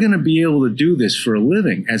 if you're going to be able to do this for a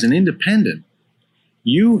living as an independent,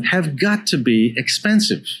 you have got to be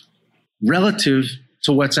expensive relative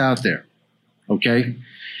to what's out there. Okay?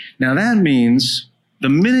 Now that means the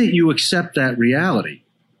minute you accept that reality,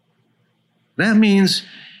 that means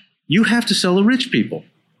you have to sell to rich people.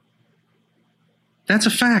 That's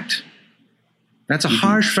a fact. That's a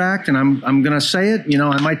harsh fact, and I'm going to say it. You know,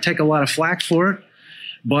 I might take a lot of flack for it,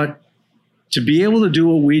 but to be able to do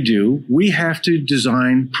what we do, we have to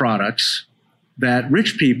design products that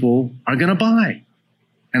rich people are going to buy.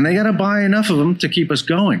 And they got to buy enough of them to keep us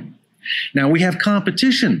going. Now, we have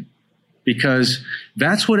competition because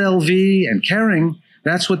that's what LV and Kering,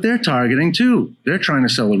 that's what they're targeting too. They're trying to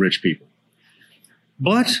sell to rich people.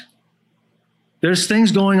 But there's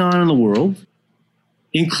things going on in the world,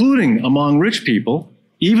 including among rich people,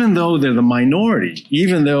 even though they're the minority,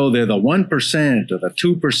 even though they're the 1% or the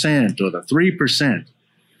 2% or the 3%.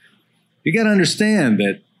 You got to understand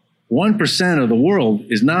that 1% of the world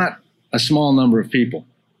is not a small number of people.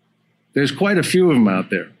 There's quite a few of them out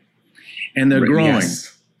there, and they're growing.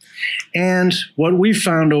 Yes. And what we've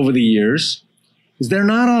found over the years is they're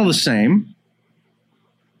not all the same.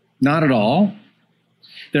 Not at all.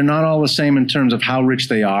 They're not all the same in terms of how rich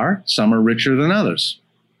they are. Some are richer than others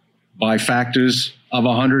by factors of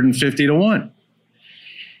 150 to 1.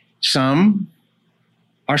 Some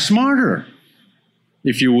are smarter,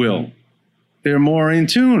 if you will. They're more in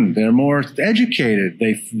tune. They're more educated.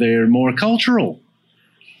 They're more cultural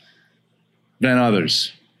than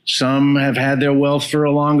others. Some have had their wealth for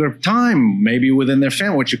a longer time, maybe within their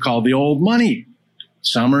family, what you call the old money.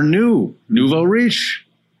 Some are new, nouveau riche.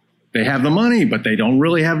 They have the money, but they don't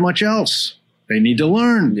really have much else. They need to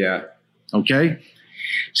learn. Yeah. Okay?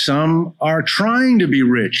 Some are trying to be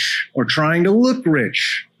rich or trying to look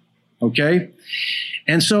rich. Okay?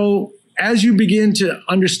 And so as you begin to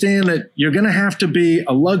understand that you're going to have to be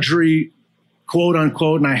a luxury, quote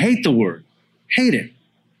unquote, and I hate the word, hate it,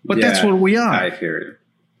 but that's what we are. I hear you.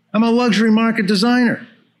 I'm a luxury market designer.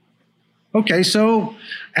 Okay, so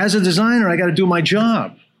as a designer, I got to do my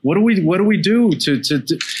job. What do we do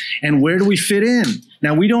to and where do we fit in?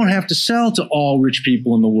 Now, we don't have to sell to all rich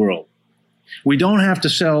people in the world. We don't have to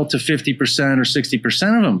sell to 50% or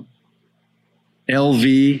 60% of them.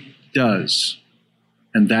 LV does.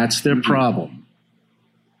 And that's their problem,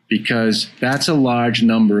 because that's a large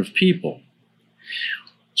number of people.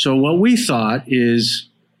 So what we thought is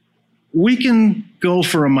we can go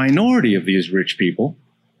for a minority of these rich people.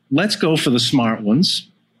 Let's go for the smart ones.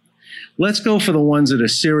 Let's go for the ones that are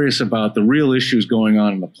serious about the real issues going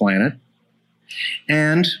on the planet.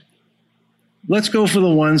 And let's go for the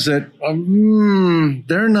ones that,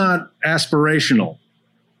 they're not aspirational.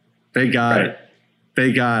 They got it.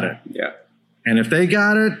 They got it. Yeah. And if they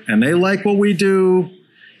got it and they like what we do,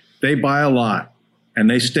 they buy a lot and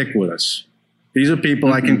they stick with us. These are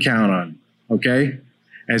people I can count on. Okay?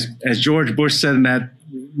 As George Bush said in that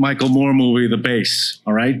Michael Moore movie, The Base.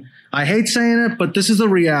 All right? I hate saying it, but this is the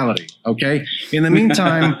reality. Okay? In the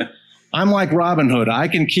meantime, I'm like Robin Hood. I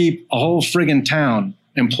can keep a whole friggin' town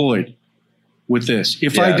employed with this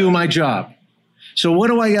if I do my job. So what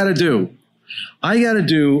do I got to do? I got to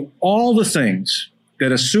do all the things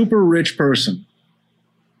that a super rich person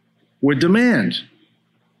would demand.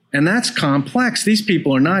 And that's complex. These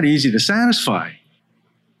people are not easy to satisfy.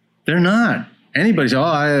 They're not. Anybody says,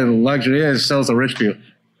 I have luxury, it sells to rich people.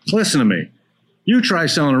 Listen to me. You try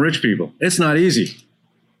selling to rich people. It's not easy.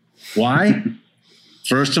 Why?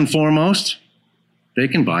 First and foremost, they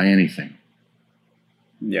can buy anything.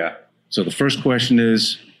 Yeah. So the first question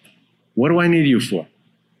is, what do I need you for?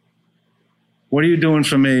 What are you doing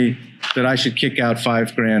for me that I should kick out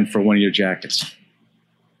 $5,000 for one of your jackets?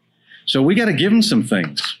 So we got to give them some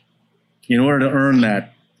things in order to earn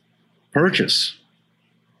that purchase.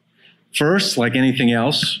 First, like anything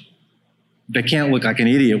else, they can't look like an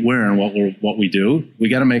idiot wearing what we do. We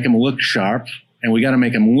got to make them look sharp, and we got to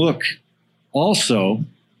make them look also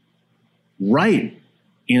right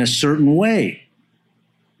in a certain way,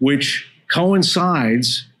 which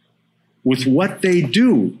coincides with what they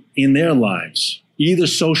do in their lives, either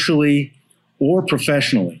socially or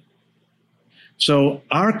professionally. So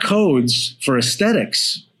our codes for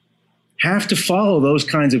aesthetics have to follow those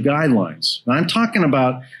kinds of guidelines. Now,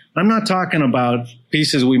 I'm not talking about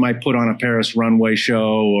pieces we might put on a Paris runway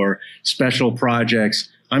show or special projects.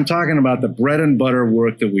 I'm talking about the bread and butter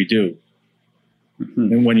work that we do.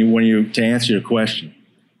 And when you to answer your question.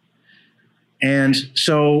 And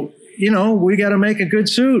so, we got to make a good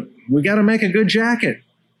suit. We got to make a good jacket.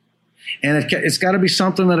 And it's got to be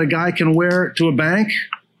something that a guy can wear to a bank.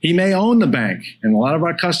 He may own the bank, and a lot of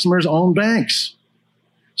our customers own banks.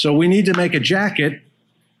 So we need to make a jacket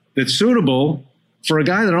that's suitable for a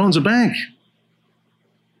guy that owns a bank.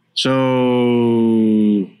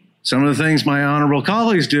 So some of the things my honorable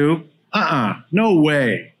colleagues do, no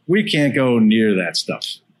way. We can't go near that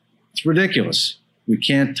stuff. It's ridiculous. We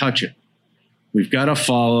can't touch it. We've got to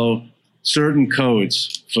follow certain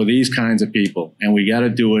codes for these kinds of people, and we got to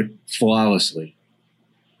do it flawlessly.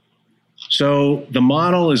 So the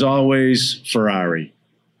model is always Ferrari.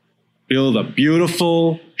 Build a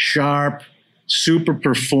beautiful, sharp, super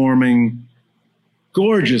performing,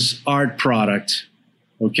 gorgeous art product,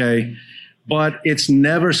 okay? But it's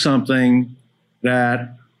never something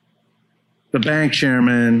that the bank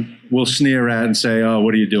chairman will sneer at and say, oh,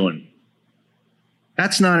 what are you doing?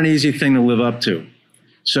 That's not an easy thing to live up to.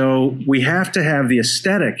 So we have to have the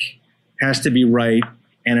aesthetic has to be right,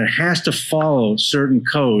 and it has to follow certain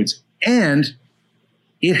codes, and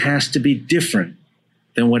it has to be different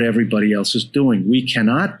than what everybody else is doing. We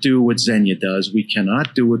cannot do what Zegna does. We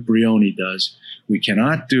cannot do what Brioni does. We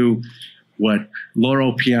cannot do what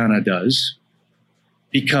Loro Piana does,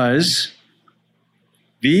 because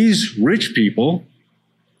these rich people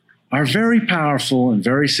are very powerful and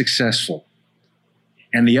very successful.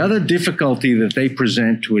 And the other difficulty that they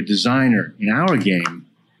present to a designer in our game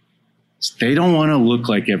is they don't want to look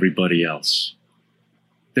like everybody else.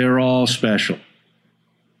 They're all special.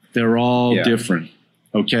 They're all different,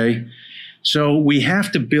 okay? So we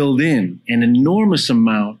have to build in an enormous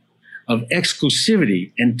amount of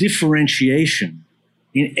exclusivity and differentiation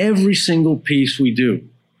in every single piece we do.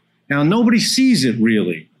 Now, nobody sees it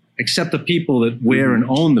really, except the people that wear and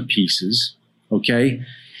own the pieces, okay?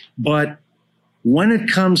 But when it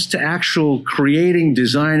comes to actual creating,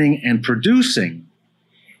 designing, and producing,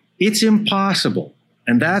 it's impossible.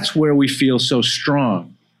 And that's where we feel so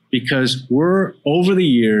strong, because we're, over the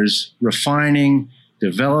years, refining,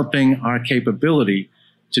 developing our capability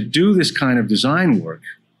to do this kind of design work.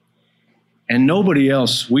 And nobody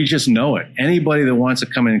else, we just know it. Anybody that wants to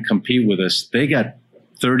come in and compete with us, they got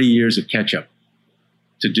 30 years of catch-up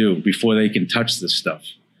to do before they can touch this stuff.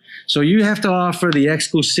 So you have to offer the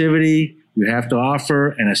exclusivity. You have to offer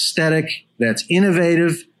an aesthetic that's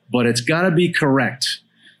innovative, but it's got to be correct.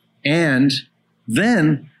 And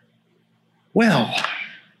then, well,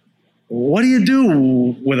 what do you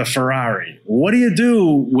do with a Ferrari? What do you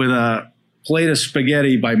do with a plate of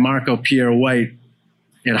spaghetti by Marco Pierre White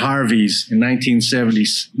at Harvey's in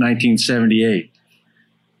 1978?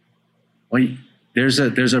 Well, there's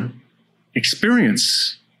a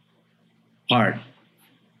experience part.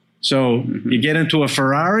 So you get into a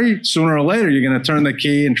Ferrari, sooner or later, you're going to turn the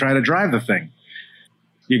key and try to drive the thing.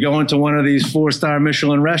 You go into one of these 4-star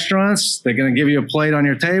Michelin restaurants, they're going to give you a plate on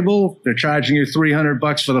your table. They're charging you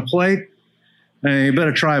 $300 for the plate. And you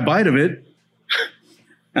better try a bite of it.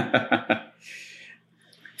 $5,000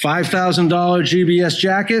 GBS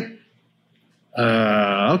jacket.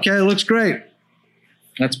 Okay, looks great.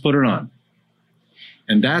 Let's put it on.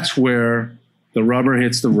 And that's where the rubber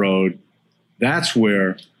hits the road. That's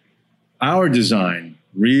where our design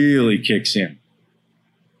really kicks in.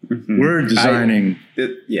 We're designing.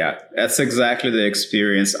 That's exactly the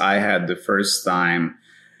experience I had the first time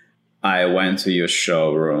I went to your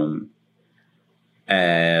showroom.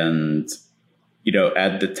 And,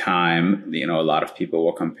 at the time, a lot of people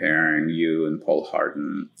were comparing you and Paul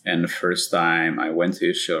Hardin. And the first time I went to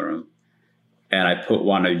your showroom and I put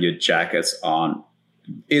one of your jackets on,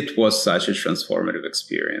 it was such a transformative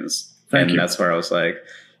experience. Thank you. That's where I was like,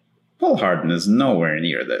 Paul Hardin is nowhere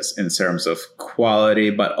near this in terms of quality,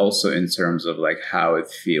 but also in terms of like how it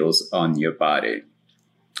feels on your body.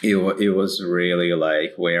 It was really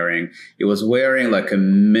like wearing like a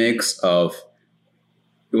mix of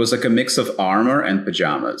armor and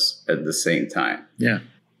pajamas at the same time. Yeah.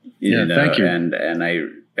 Thank you. And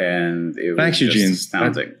it was just Eugene.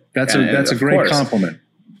 astounding. That's a great compliment.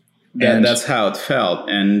 That's how it felt.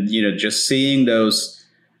 And, just seeing those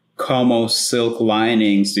Como silk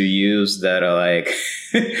linings you use that are like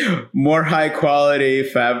more high quality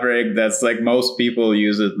fabric. That's like most people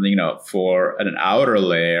use it, for an outer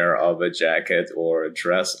layer of a jacket or a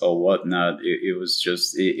dress or whatnot. It was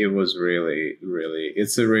really,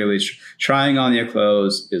 really, trying on your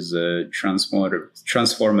clothes is a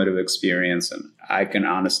transformative experience. And I can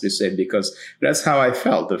honestly say, because that's how I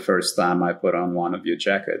felt the first time I put on one of your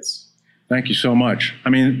jackets. Thank you so much.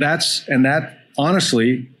 I mean,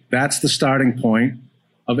 honestly, that's the starting point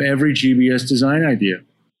of every GBS design idea.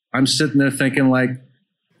 I'm sitting there thinking like,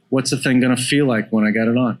 what's the thing going to feel like when I got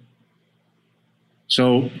it on?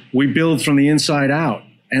 So we build from the inside out.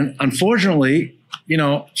 And unfortunately,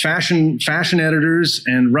 fashion editors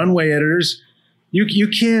and runway editors, they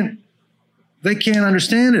can't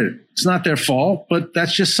understand it. It's not their fault, but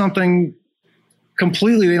that's just something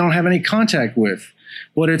completely they don't have any contact with.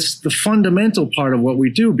 but it's the fundamental part of what we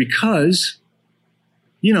do because,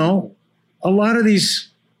 you know, a lot of these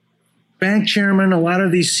bank chairmen, a lot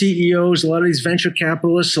of these CEOs, a lot of these venture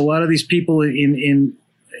capitalists, a lot of these people in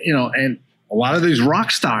you know, and a lot of these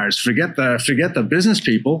rock stars, forget the business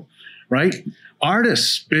people, right?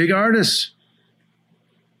 Artists, big artists,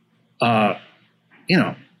 you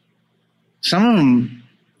know, some of them,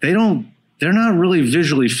 they're not really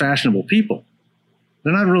visually fashionable people.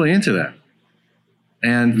 They're not really into that.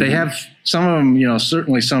 And they have, some of them, you know,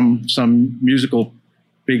 certainly some musical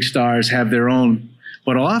big stars have their own,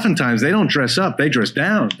 but oftentimes they don't dress up, they dress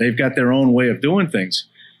down. They've got their own way of doing things.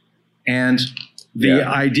 And the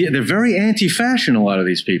idea, they're very anti-fashion, a lot of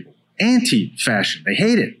these people. Anti-fashion. They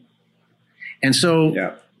hate it. And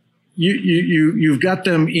so you've got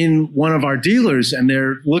them in one of our dealers and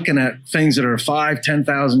they're looking at things that are 5,000,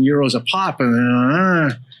 10,000 euros a pop.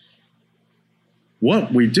 And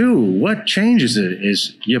what we do, what changes it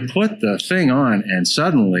is you put the thing on and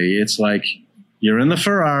suddenly it's like you're in the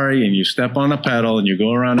Ferrari and you step on the pedal and you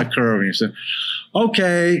go around a curve and you say,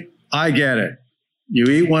 okay, I get it. You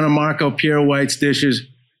eat one of Marco Pierre White's dishes.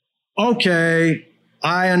 Okay,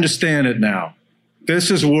 I understand it now. This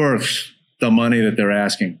is worth the money that they're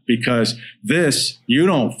asking because this you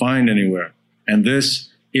don't find anywhere. And this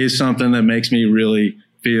is something that makes me really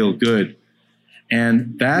feel good.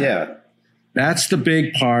 And that's the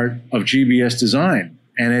big part of GBS design.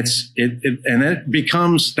 And it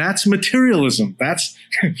becomes, that's materialism.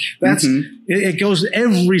 It goes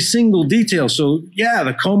every single detail. So yeah,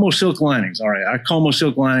 the Como silk linings. All right. Our Como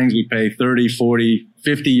silk linings, we pay 30, 40,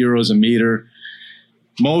 50 euros a meter.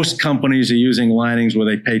 Most companies are using linings where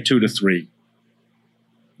they pay 2 to 3.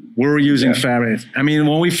 We're using fabric. I mean,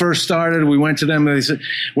 when we first started, we went to them and they said,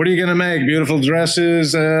 what are you going to make? Beautiful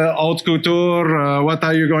dresses, haute couture? What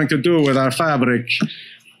are you going to do with our fabric?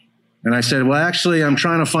 And I said, well, actually, I'm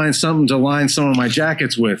trying to find something to line some of my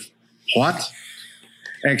jackets with. What?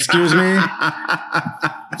 Excuse me?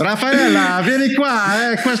 Raffaella, vieni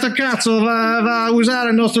qua, questo cazzo va a usare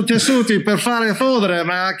i nostri tessuti per fare fodere,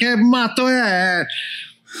 ma che matto è?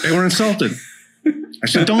 They were insulted. I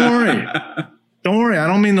said, don't worry. Don't worry. I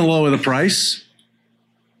don't mean to lower the price,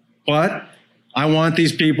 but I want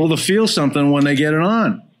these people to feel something when they get it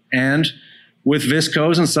on. And with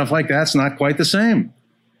viscose and stuff like that, it's not quite the same.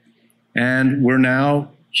 And we're now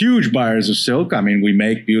huge buyers of silk. I mean, we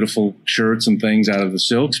make beautiful shirts and things out of the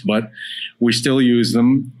silks, but we still use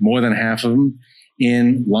them, more than half of them,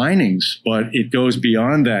 in linings. But it goes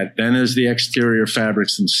beyond that. Then there's the exterior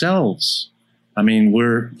fabrics themselves. I mean,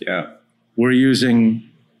 we're using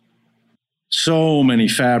so many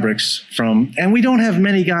fabrics and we don't have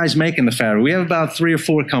many guys making the fabric. We have about 3 or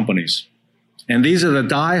 4 companies. And these are the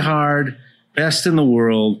die-hard, best in the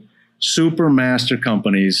world, super master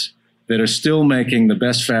companies that are still making the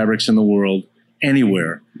best fabrics in the world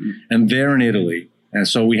anywhere. And they're in Italy. And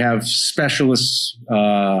so we have specialists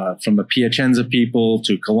from the Piacenza people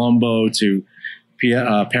to Colombo to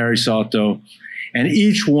Perisotto. And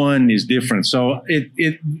each one is different. So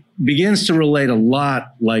it begins to relate a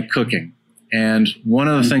lot like cooking. And one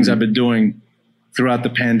of the things I've been doing throughout the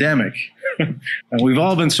pandemic, and we've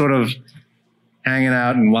all been sort of hanging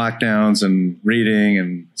out in lockdowns and reading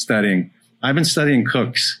and studying. I've been studying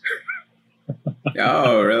cooks.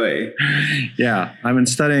 Oh, really? Yeah, I've been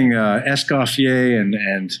studying Escoffier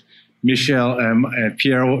and Michel and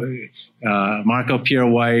Pierre, Marco Pierre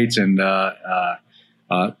White, and the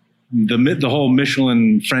whole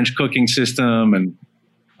Michelin French cooking system, and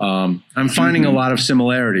I'm finding a lot of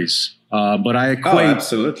similarities. But I equate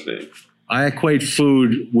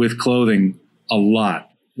food with clothing a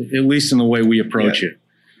lot, at least in the way we approach it.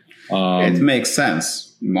 It makes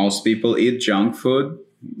sense. Most people eat junk food.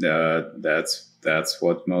 That's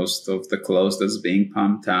what most of the clothes that's being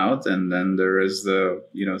pumped out. And then there is the,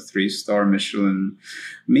 3-star Michelin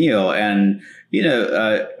meal. And,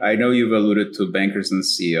 I know you've alluded to bankers and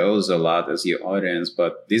CEOs a lot as your audience,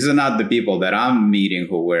 but these are not the people that I'm meeting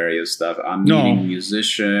who wear your stuff. I'm meeting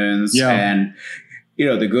musicians. Yeah. And,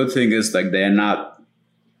 the good thing is like they're not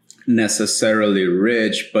necessarily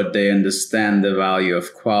rich, but they understand the value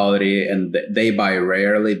of quality, and they buy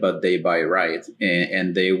rarely, but they buy right.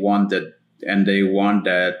 And they want that,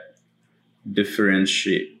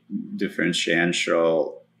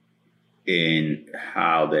 differential in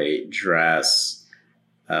how they dress,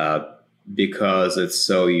 because it's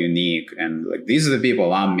so unique. And like, these are the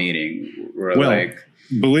people I'm meeting.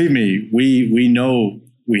 Believe me, we know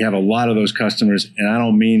we have a lot of those customers, and I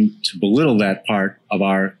don't mean to belittle that part of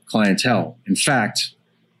our clientele. In fact,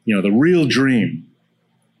 the real dream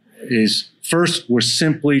is, first, we're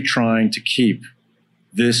simply trying to keep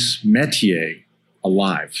this métier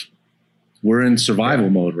alive. We're in survival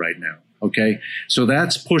mode right now. Okay. So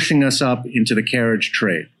that's pushing us up into the carriage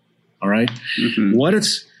trade. All right. Mm-hmm. What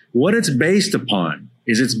it's based upon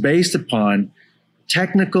is it's based upon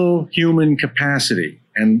technical human capacity.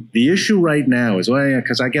 And the issue right now is, well, yeah,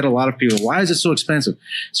 because I get a lot of people, why is it so expensive?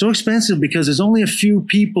 So expensive because there's only a few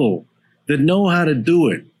people that know how to do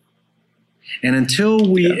it. And until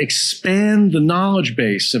we expand the knowledge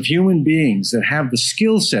base of human beings that have the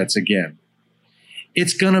skill sets again,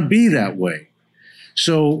 it's going to be that way.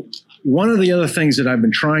 So one of the other things that I've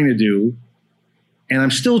been trying to do, and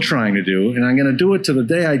I'm still trying to do, and I'm going to do it to the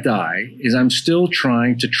day I die, is I'm still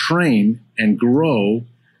trying to train and grow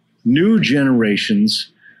new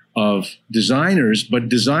generations of designers, but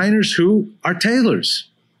designers who are tailors,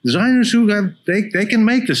 designers who have, they can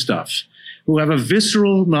make the stuff, who have a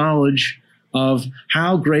visceral knowledge of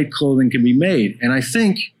how great clothing can be made. And I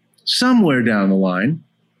think somewhere down the line,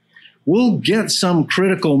 we'll get some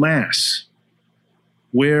critical mass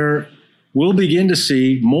where we'll begin to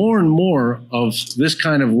see more and more of this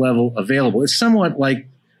kind of level available. It's somewhat like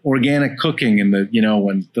organic cooking in the,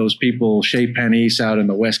 when those people, Chez Panisse out in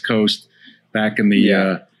the West Coast back in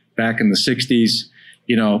the 60s,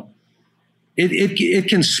 it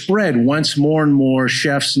can spread once more and more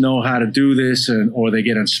chefs know how to do this, or they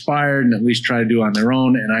get inspired and at least try to do it on their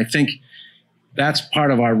own. And I think that's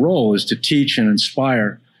part of our role, is to teach and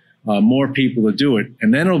inspire more people to do it.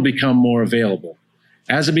 And then it'll become more available.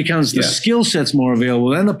 As it becomes the skill set's more available,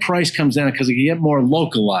 then the price comes down because it can get more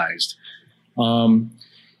localized. And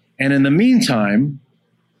in the meantime,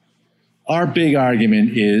 our big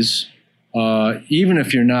argument is, even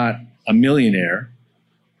if you're not a millionaire,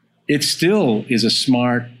 it still is a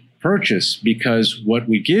smart purchase, because what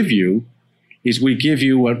we give you is we give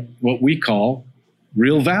you what we call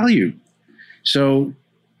real value. So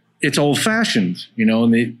it's old-fashioned.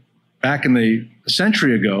 Back in a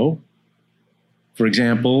century ago, for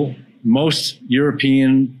example, most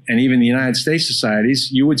European and even the United States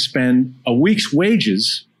societies, you would spend a week's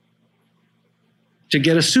wages to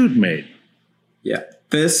get a suit made. Yeah.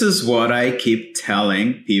 This is what I keep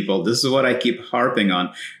telling people. This is what I keep harping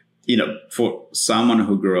on. For someone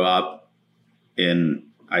who I grew up in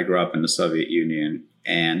the Soviet Union,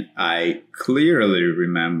 and I clearly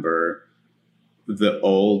remember the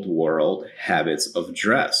old world habits of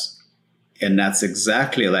dress. And that's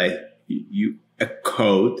exactly like a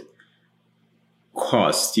coat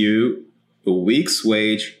cost you a week's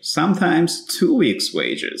wage, sometimes 2 weeks'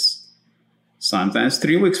 wages, sometimes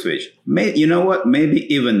 3 weeks' wage. You know what?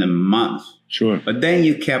 Maybe even a month. Sure. But then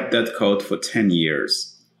you kept that coat for 10 years.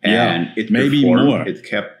 And it maybe performed. More.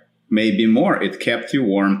 Maybe more. It kept you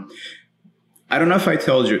warm. I don't know if I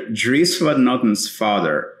told you, Dries Van Notten's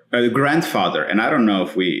grandfather, and I don't know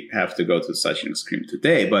if we have to go to such an extreme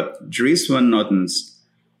today, but Dries Van Notten's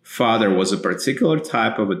father was a particular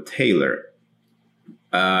type of a tailor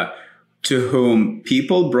to whom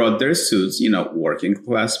people brought their suits, working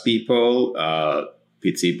class people,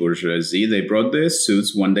 petite bourgeoisie. They brought their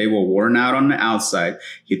suits when they were worn out on the outside.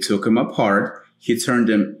 He took them apart. He turned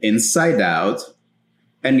them inside out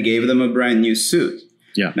and gave them a brand new suit.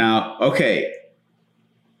 Yeah. Now, okay,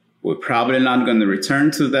 we're probably not going to return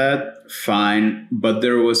to that. Fine. But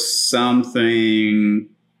there was something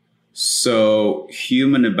so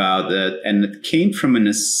human about it. And it came from a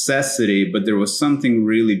necessity, but there was something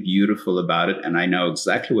really beautiful about it. And I know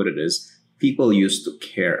exactly what it is. People used to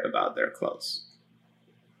care about their clothes.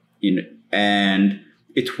 And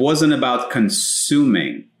it wasn't about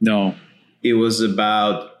consuming. No. It was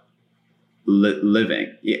about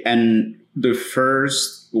living. And the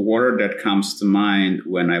first word that comes to mind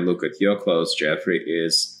when I look at your clothes, Jeffrey,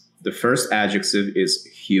 is the first adjective is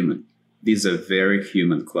human. These are very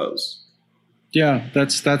human clothes. Yeah, I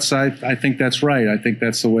think that's right. I think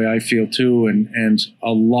that's the way I feel too. And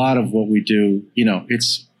a lot of what we do,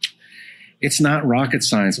 it's not rocket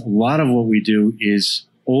science. A lot of what we do is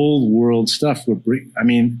old world stuff.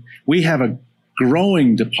 We have a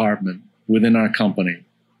growing department within our company,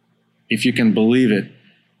 if you can believe it,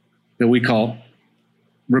 that we call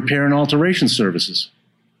repair and alteration services.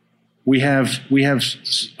 We have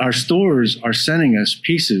our stores are sending us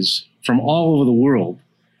pieces from all over the world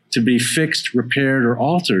to be fixed, repaired, or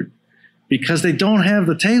altered, because they don't have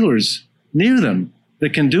the tailors near them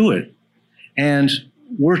that can do it. And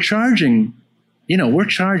we're charging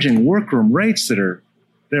workroom rates they're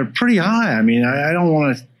pretty high. I mean, I don't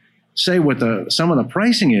want to say what some of the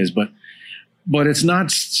pricing is, but it's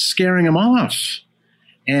not scaring them off.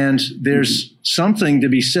 And there's something to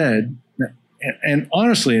be said. And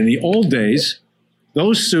honestly, in the old days,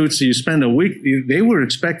 those suits that you spend a week, they were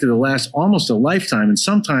expected to last almost a lifetime, and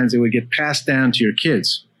sometimes they would get passed down to your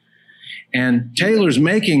kids. And tailors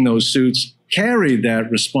making those suits carried that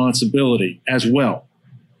responsibility as well.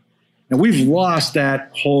 And we've lost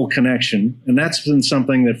that whole connection, and that's been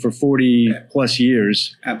something that for 40 plus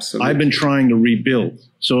years, absolutely, I've been trying to rebuild.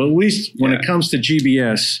 So at least when it comes to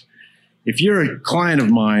GBS, if you're a client of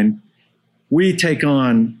mine, we take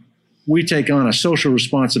on a social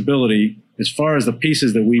responsibility as far as the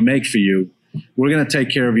pieces that we make for you. We're going to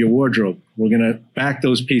take care of your wardrobe. We're going to back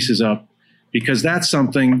those pieces up, because that's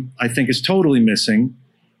something I think is totally missing.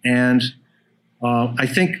 And I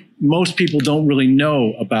think most people don't really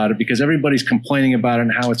know about it because everybody's complaining about it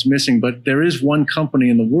and how it's missing. But there is one company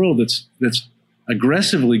in the world that's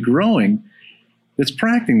aggressively growing that's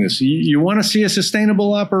practicing this. You want to see a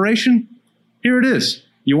sustainable operation? Here it is.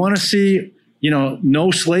 You want to see,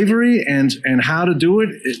 no slavery and how to do it?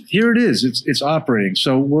 Here it is. It's operating.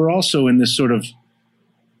 So we're also in this sort of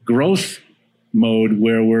growth mode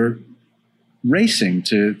where we're racing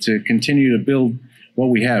to continue to build what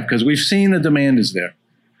we have, because we've seen the demand is there.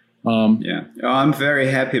 I'm very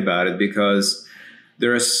happy about it, because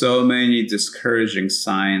there are so many discouraging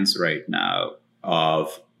signs right now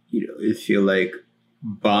of, I feel like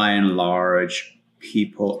by and large,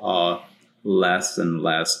 people are less and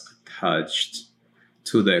less attached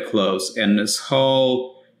to their clothes. And this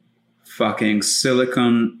whole fucking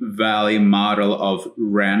Silicon Valley model of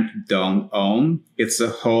rent, don't own, it's a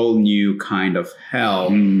whole new kind of hell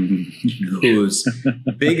whose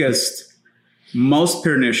biggest, most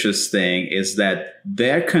pernicious thing is that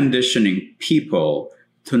they're conditioning people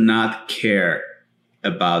to not care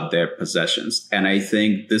about their possessions. And I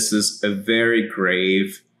think this is a very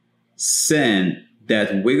grave sin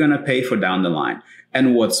that we're going to pay for down the line.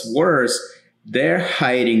 And what's worse, they're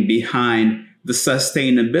hiding behind the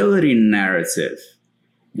sustainability narrative,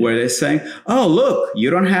 where they're saying, oh, look, you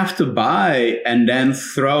don't have to buy and then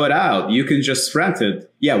throw it out. You can just rent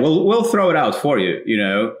it. Yeah, we'll throw it out for you.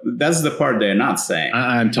 That's the part they're not saying.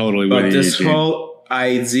 I'm totally with you. But this whole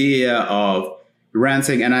idea of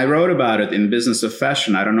renting, and I wrote about it in Business of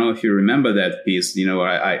Fashion. I don't know if you remember that piece.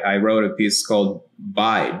 I wrote a piece called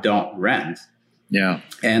Buy, Don't Rent. Yeah.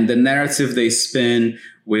 And the narrative they spin,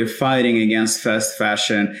 we're fighting against fast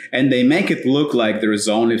fashion, and they make it look like there is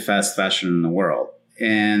only fast fashion in the world.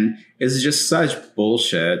 And it's just such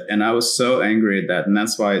bullshit. And I was so angry at that. And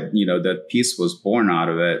that's why, that piece was born out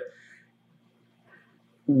of it.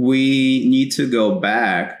 We need to go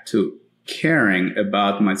back to caring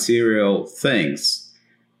about material things.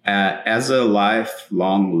 As a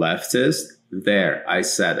lifelong leftist, I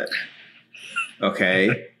said it.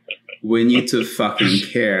 Okay? We need to fucking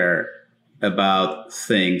care about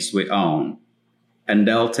things we own, and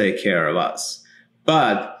they'll take care of us.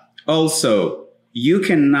 But also, you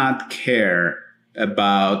cannot care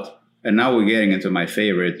about, and now we're getting into my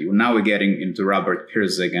favorite, now we're getting into Robert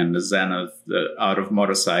Pirsig and the zenith out of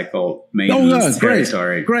motorcycle maintenance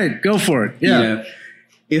territory. Great, go for it. Yeah.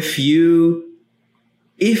 If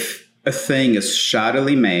a thing is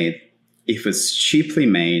shoddily made, if it's cheaply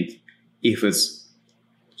made, if it's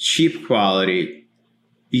cheap quality,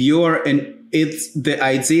 it's the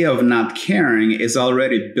idea of not caring is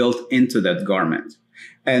already built into that garment.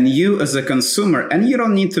 And you as a consumer, and you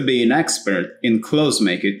don't need to be an expert in clothes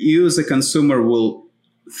making, you as a consumer will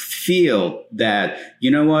feel that, you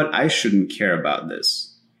know what, I shouldn't care about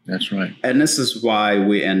this. That's right. And this is why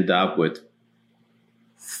we end up with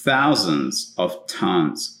thousands of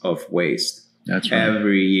tons of waste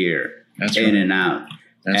every year, in and out.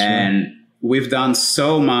 And we've done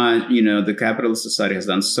so much, the capitalist society has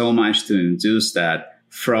done so much to induce that,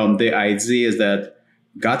 from the ideas that,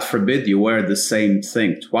 God forbid, you wear the same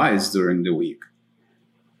thing twice during the week.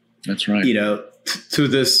 That's right. To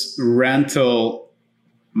this rental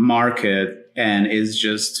market. And it's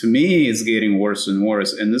just, to me, it's getting worse and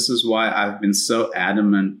worse. And this is why I've been so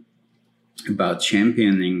adamant about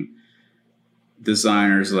championing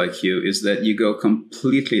designers like you, is that you go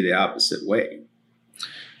completely the opposite way.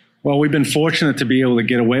 Well, we've been fortunate to be able to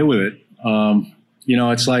get away with it.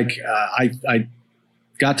 It's like I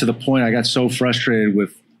got to the point, I got so frustrated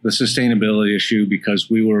with the sustainability issue, because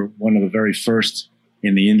we were one of the very first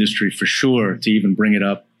in the industry, for sure, to even bring it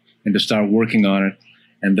up and to start working on it.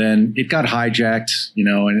 And then it got hijacked,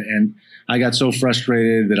 and I got so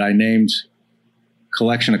frustrated that I named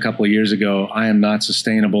collection a couple of years ago, I Am Not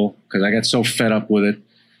Sustainable, because I got so fed up with it.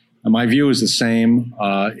 And my view is the same.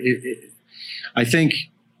 I think,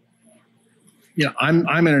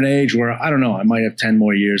 I'm in an age where, I don't know, I might have 10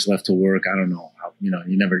 more years left to work. I don't know.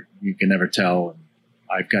 You can never tell.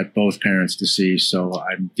 I've got both parents deceased, so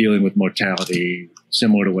I'm dealing with mortality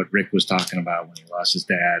similar to what Rick was talking about when he lost his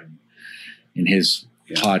dad in his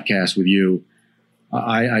podcast with you.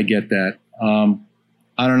 I get that.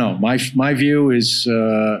 I don't know. My view is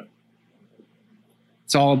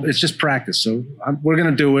it's just practice. So we're going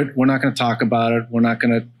to do it. We're not going to talk about it. We're not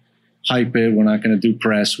going to hype it. We're not going to do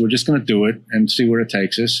press. We're just going to do it and see where it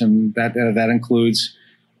takes us. And that includes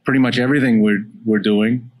pretty much everything we're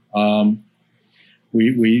doing.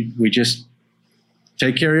 We just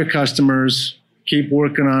take care of your customers, keep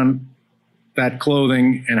working on that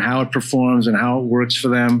clothing and how it performs and how it works for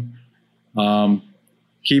them.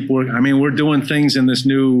 Keep working. I mean, we're doing things in this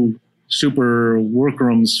new super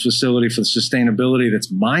workrooms facility for sustainability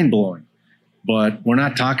that's mind blowing, but we're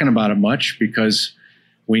not talking about it much because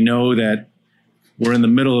we know that we're in the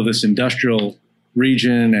middle of this industrial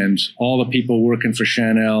region and all the people working for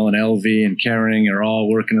Chanel and LV and Kering are all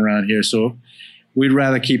working around here. So we'd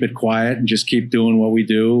rather keep it quiet and just keep doing what we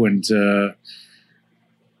do. And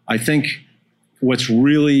I think what's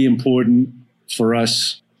really important for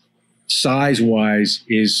us size-wise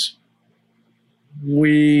is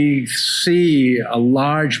we see a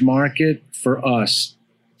large market for us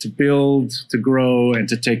to build, to grow, and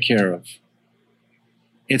to take care of.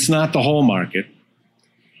 It's not the whole market.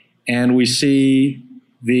 And we see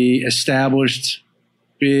the established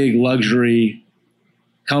big luxury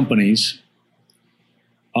companies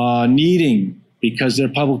needing, because they're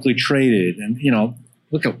publicly traded. And,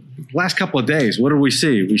 look at the last couple of days, what did we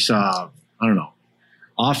see? We saw, I don't know,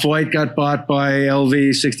 Off-White got bought by LV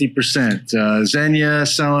 60%. Zegna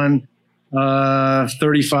selling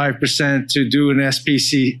 35% to do an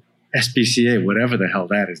SPCA, whatever the hell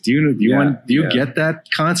that is. Do you get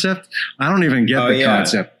that concept? I don't even get the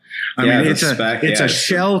concept. I mean, it's a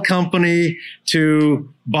shell company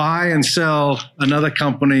to buy and sell another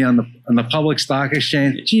company on the public stock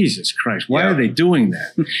exchange. Jesus Christ, why are they doing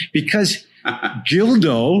that? Because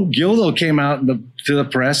Gildo came out to the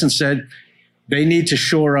press and said they need to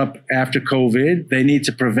shore up after COVID. They need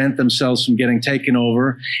to prevent themselves from getting taken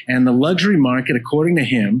over. And the luxury market, according to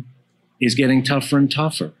him, is getting tougher and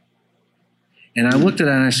tougher. And I looked at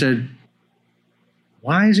that and I said,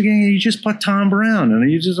 why is it getting, you just put Tom Brown and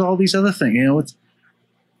you just all these other things, it's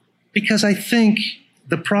because I think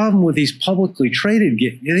the problem with these publicly traded,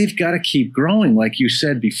 they've got to keep growing. Like you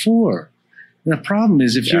said before, and the problem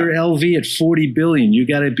is if you're LV at 40 billion, you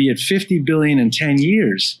got to be at 50 billion in 10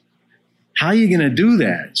 years. How are you going to do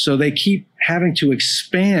that? So they keep having to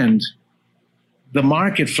expand the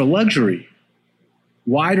market for luxury,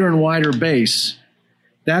 wider and wider base.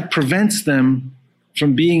 That prevents them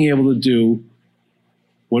from being able to do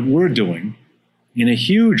what we're doing in a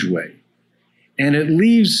huge way. And it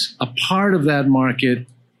leaves a part of that market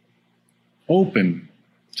open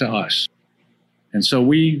to us. And so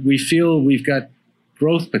we feel we've got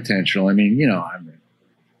growth potential. I mean,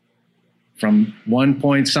 from 1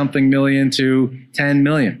 point something million to 10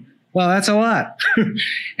 million. Well, that's a lot.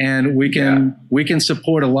 And we can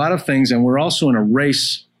support a lot of things. And we're also in a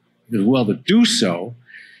race as well to do so,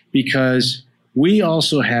 because we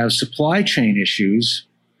also have supply chain issues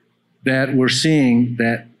that we're seeing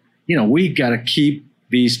that, we got to keep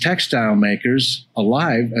these textile makers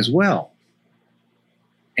alive as well.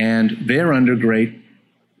 And they're under great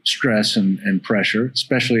stress and pressure,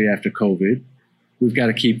 especially after COVID. We've got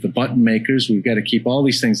to keep the button makers. We've got to keep all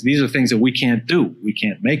these things. These are things that we can't do. We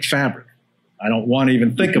can't make fabric. I don't want to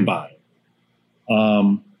even think about it.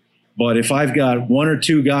 But if I've got one or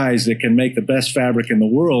two guys that can make the best fabric in the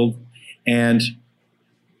world, and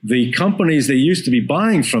the companies that used to be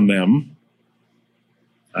buying from them,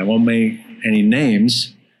 I won't make any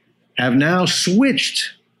names, have now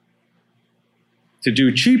switched to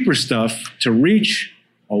do cheaper stuff to reach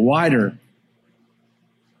a wider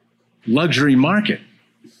luxury market.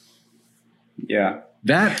 Yeah.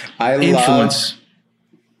 That influence.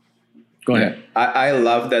 Go ahead. I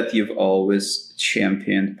love that you've always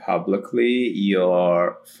championed publicly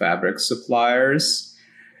your fabric suppliers,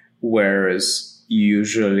 whereas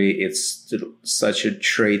usually it's such a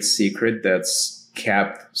trade secret that's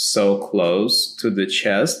kept so close to the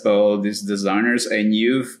chest by all these designers, and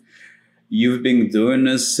you've been doing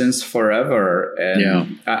this since forever.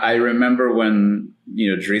 And I remember when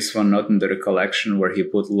Dries Van Noten did a collection where he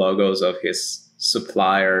put logos of his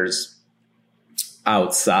suppliers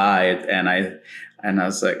outside, and I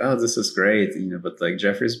was like, oh, this is great, but like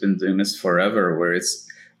Jeffrey's been doing this forever, where it's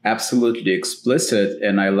absolutely explicit.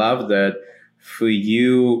 And I love that for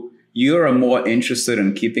you are more interested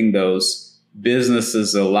in keeping those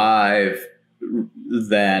businesses alive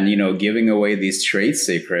than, giving away these trade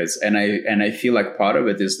secrets. And I feel like part of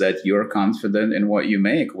it is that you're confident in what you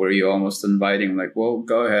make, where you're almost inviting, like, well,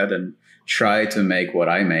 go ahead and try to make what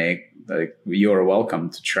I make. Like, you're welcome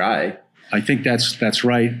to try. I think that's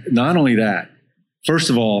right. Not only that, first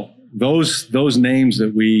of all, those names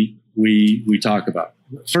that we talk about.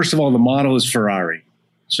 First of all, the model is Ferrari.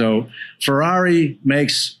 So Ferrari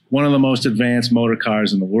makes one of the most advanced motor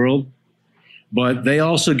cars in the world, but they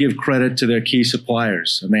also give credit to their key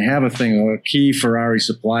suppliers. And they have a thing, key Ferrari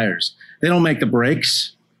suppliers. They don't make the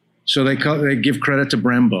brakes, so they give credit to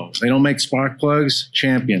Brembo. They don't make spark plugs,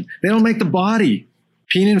 Champion. They don't make the body,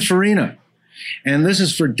 Pininfarina. And this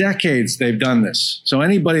is for decades they've done this. So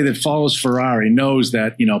anybody that follows Ferrari knows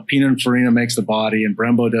that, Pininfarina makes the body and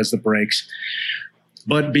Brembo does the brakes.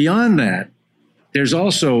 But beyond that, there's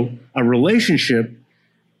also a relationship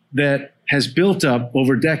that has built up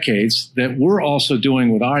over decades that we're also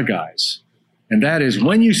doing with our guys. And that is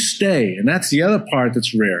when you stay, and that's the other part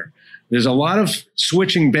that's rare. There's a lot of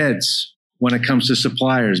switching beds when it comes to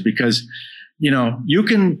suppliers because,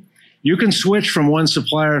 you can switch from one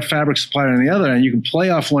supplier, fabric supplier, and the other, and you can play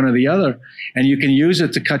off one or the other, and you can use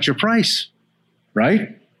it to cut your price,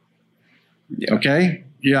 right? Yeah. Okay.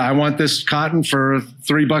 Yeah, I want this cotton for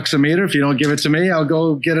 $3 a meter. If you don't give it to me, I'll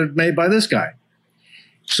go get it made by this guy.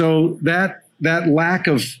 So that lack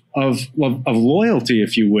of loyalty,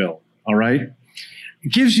 if you will, all right,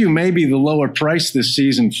 gives you maybe the lower price this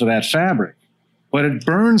season for that fabric, but it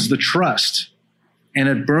burns the trust and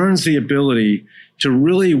it burns the ability to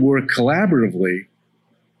really work collaboratively,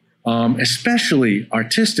 especially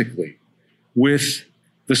artistically, with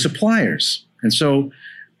the suppliers. And so,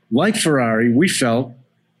 like Ferrari, we felt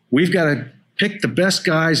we've got to pick the best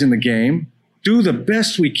guys in the game, do the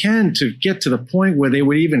best we can to get to the point where they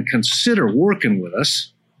would even consider working with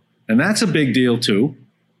us. And that's a big deal too.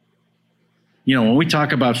 When we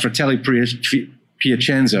talk about Fratelli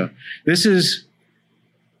Piacenza, this is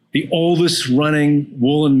the oldest running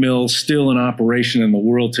woolen mill still in operation in the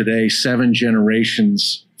world today, 7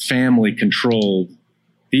 generations, family controlled.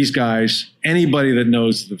 These guys, anybody that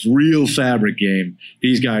knows the real fabric game,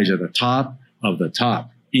 these guys are the top of the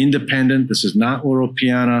top. Independent. This is not Loro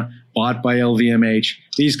Piana, bought by LVMH.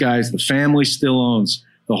 These guys, the family still owns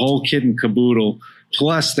the whole kit and caboodle.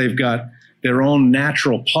 Plus, they've got their own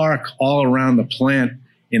natural park all around the plant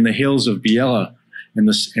in the hills of Biella, in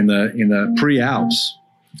the pre-Alps.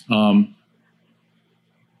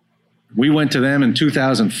 We went to them in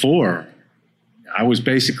 2004. I was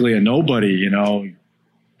basically a nobody,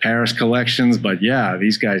 Paris collections, but yeah,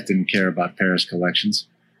 these guys didn't care about Paris collections.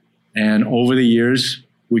 And over the years,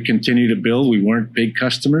 we continued to build. We weren't big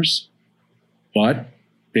customers, but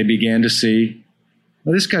they began to see,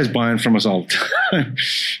 well, this guy's buying from us all the time.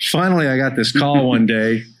 Finally, I got this call one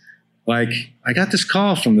day. I got this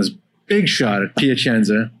call from this big shot at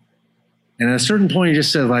Piacenza. And at a certain point, he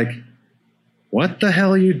just said, what the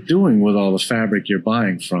hell are you doing with all the fabric you're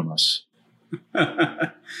buying from us?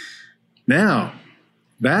 Now,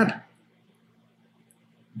 that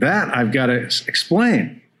I've got to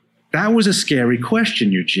explain. That was a scary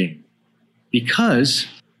question, Eugene, because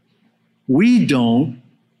we don't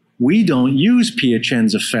use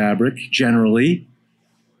Piacenza fabric generally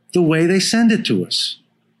the way they send it to us.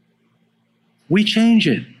 We change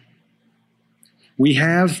it. We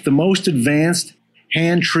have the most advanced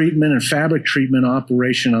hand treatment and fabric treatment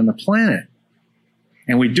operation on the planet.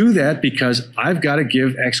 And we do that because I've got to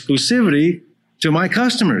give exclusivity to my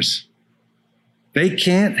customers. They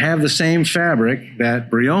can't have the same fabric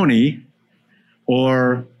that Brioni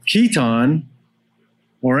or Kiton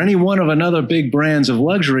or any one of another big brands of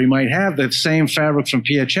luxury might have, the same fabric from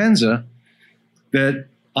Piacenza that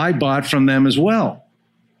I bought from them as well.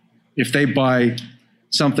 If they buy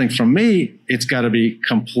something from me, it's got to be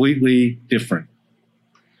completely different.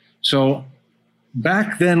 So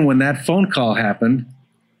back then when that phone call happened,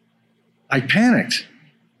 I panicked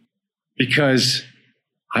because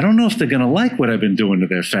I don't know if they're going to like what I've been doing to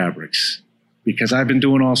their fabrics, because I've been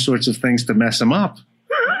doing all sorts of things to mess them up,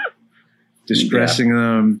 distressing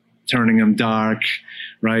them, turning them dark,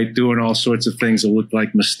 right? Doing all sorts of things that look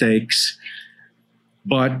like mistakes.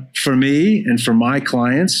 But for me and for my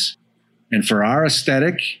clients and for our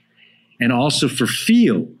aesthetic and also for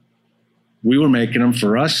feel, we were making them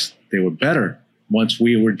for us. They were better once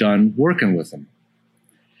we were done working with them.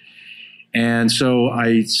 And so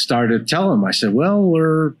I started telling them, I said, well,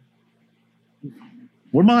 we're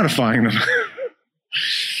modifying them.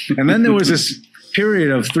 And then there was this period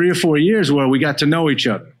of 3 or 4 years where we got to know each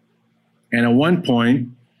other. And at one point,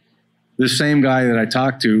 the same guy that I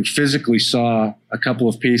talked to physically saw a couple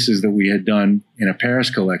of pieces that we had done in a Paris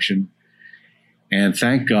collection. And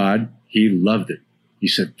thank God he loved it. He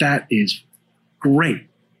said, that is great.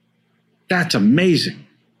 That's amazing.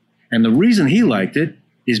 And the reason he liked it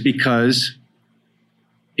is because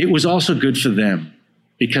it was also good for them,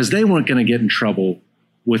 because they weren't going to get in trouble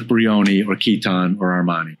with Brioni or Kiton or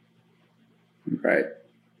Armani. Right.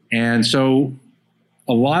 And so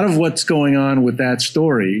a lot of what's going on with that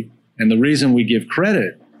story, and the reason we give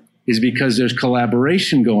credit, is because there's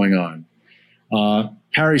collaboration going on.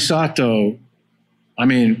 Perry Sato,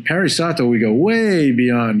 we go way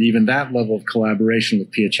beyond even that level of collaboration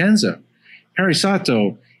with Piacenza. Perry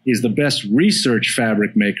Sato is the best research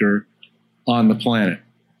fabric maker on the planet.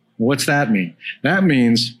 What's that mean? That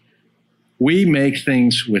means we make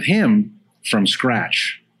things with him from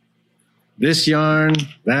scratch. This yarn,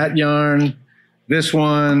 that yarn, this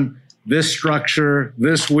one, this structure,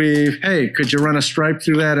 this weave. Hey, could you run a stripe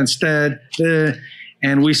through that instead?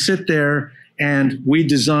 And we sit there and we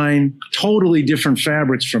design totally different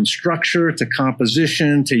fabrics, from structure to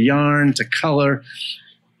composition to yarn to color,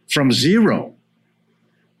 from zero.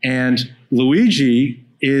 And Luigi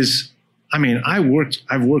is, I've worked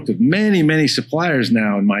with many, many suppliers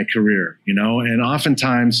now in my career, and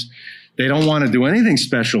oftentimes they don't want to do anything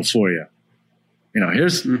special for you.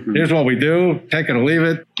 Here's what we do, take it or leave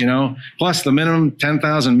it, plus the minimum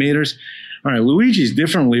 10,000 meters. All right, Luigi's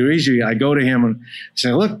different. Luigi, I go to him and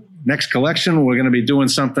say, look, next collection, we're going to be doing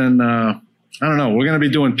something, we're going to be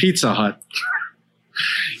doing Pizza Hut.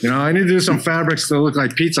 I need to do some fabrics that look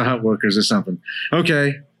like Pizza Hut workers or something.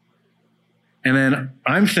 Okay. And then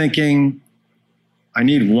I'm thinking, I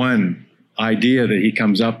need one idea that he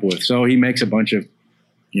comes up with. So he makes a bunch of,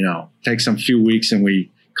 takes some few weeks, and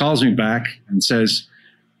calls me back and says,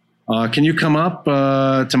 can you come up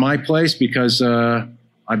to my place? Because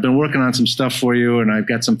I've been working on some stuff for you, and I've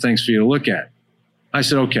got some things for you to look at. I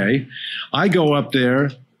said, okay. I go up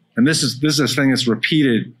there, and this is a thing that's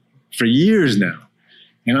repeated for years now.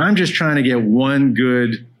 And I'm just trying to get one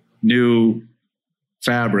good new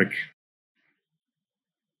fabric.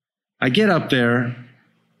 I get up there,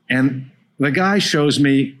 and the guy shows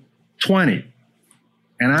me 20.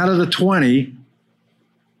 And out of the 20,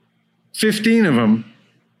 15 of them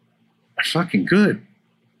are fucking good.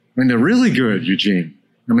 They're really good, Eugene.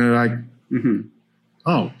 They're like,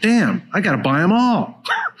 oh, damn, I got to buy them all.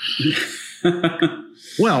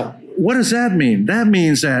 Well, what does that mean? That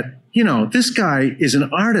means that, this guy is an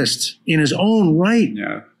artist in his own right.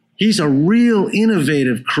 Yeah. He's a real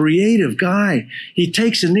innovative, creative guy. He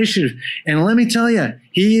takes initiative. And let me tell you,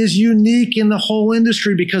 he is unique in the whole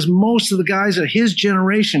industry, because most of the guys at his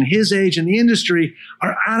generation, his age in the industry,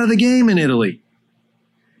 are out of the game in Italy.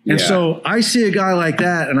 And so I see a guy like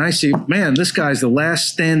that, and I see, man, this guy's the last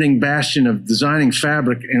standing bastion of designing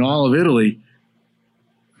fabric in all of Italy.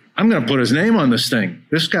 I'm going to put his name on this thing.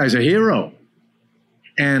 This guy's a hero.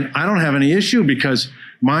 And I don't have any issue, because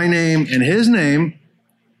my name and his name,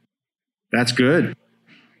 that's good.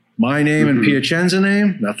 My name and Piacenza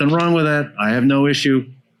name, nothing wrong with that. I have no issue.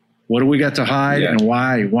 What do we got to hide, and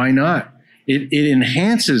why? Why not? It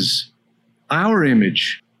enhances our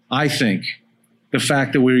image, I think, the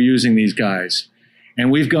fact that we're using these guys.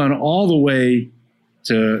 And we've gone all the way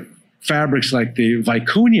to fabrics like the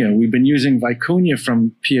Vicuña. We've been using Vicuña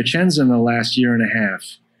from Piacenza in the last year and a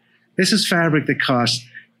half. This is fabric that costs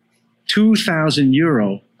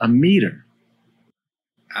 €2,000 a meter.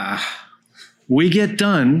 We get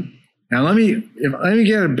done. Now let me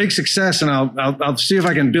get a big success, and I'll see if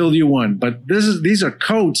I can build you one. But these are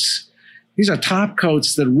coats. These are top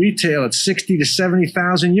coats that retail at €60,000 to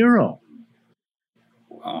 €70,000.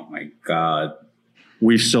 Oh my God!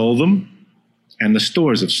 We've sold them, and the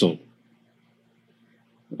stores have sold them.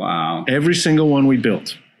 Wow! Every single one we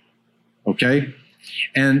built. Okay,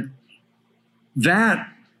 and that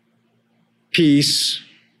piece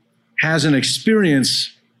has an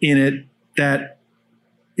experience in it that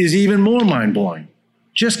is even more mind-blowing.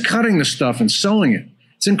 Just cutting the stuff and sewing it.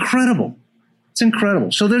 It's incredible. It's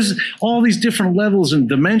incredible. So there's all these different levels and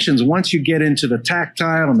dimensions once you get into the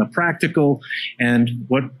tactile and the practical, and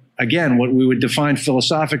what we would define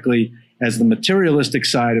philosophically as the materialistic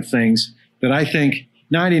side of things, that I think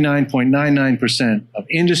 99.99% of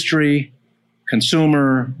industry,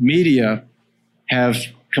 consumer, media have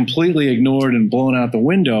completely ignored and blown out the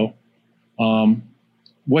window.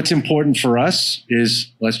 What's important for us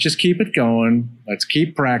is, let's just keep it going. Let's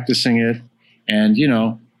keep practicing it, and,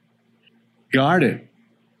 guard it,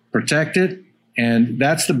 protect it. And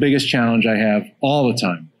that's the biggest challenge I have all the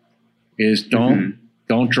time, is don't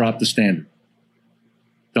drop the standard.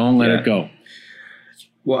 Don't let it go.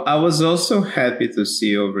 Well, I was also happy to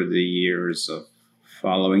see over the years of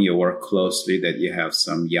following your work closely that you have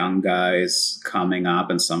some young guys coming up,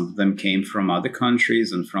 and some of them came from other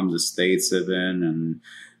countries and from the States even, and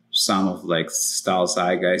some of like Stahl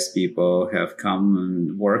Zeitgeist people have come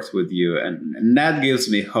and worked with you. And that gives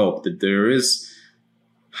me hope that there is,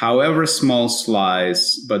 however small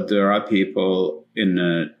slice, but there are people in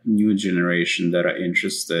a new generation that are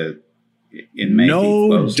interested in making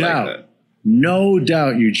clothes like that. No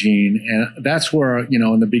doubt, Eugene. And that's where, you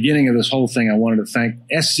know, in the beginning of this whole thing, I wanted to thank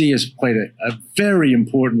SC has played a very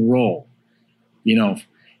important role. You know,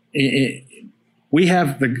 we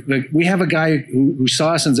have a guy who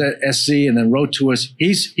saw us in SC and then wrote to us.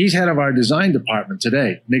 He's head of our design department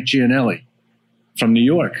today, Nick Gianelli from New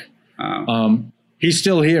York. He's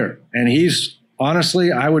still here, and he's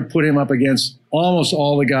honestly, I would put him up against almost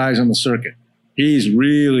all the guys on the circuit. He's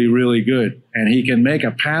really, really good, and he can make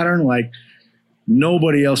a pattern like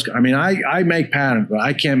nobody else. I mean, I make patterns, but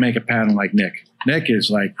I can't make a pattern like Nick. Nick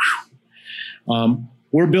is like,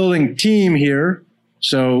 we're building team here.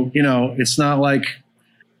 So, you know, it's not like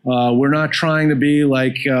we're not trying to be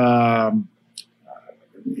like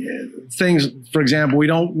things, for example, we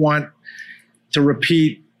don't want to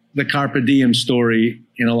repeat the Carpe Diem story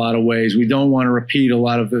in a lot of ways. We don't want to repeat a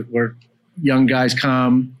lot of where young guys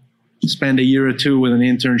come, spend a year or two with an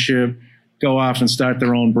internship, go off and start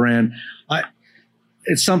their own brand.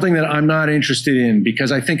 It's something that I'm not interested in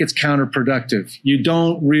because I think it's counterproductive. You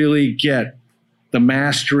don't really get the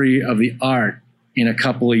mastery of the art in a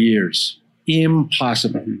couple of years.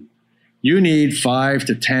 Impossible. Mm-hmm. You need 5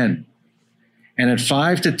 to 10. And at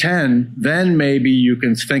 5 to 10, then maybe you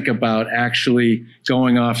can think about actually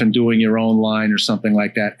going off and doing your own line or something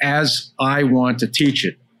like that, as I want to teach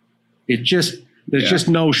it. There's just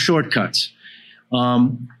no shortcuts.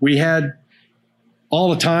 We had all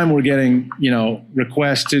the time we're getting, you know,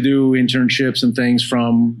 requests to do internships and things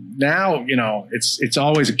from now, you know, it's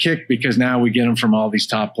always a kick because now we get them from all these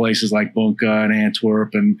top places like Bunka and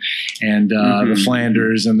Antwerp and the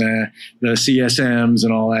Flanders and the CSMs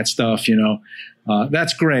and all that stuff, you know.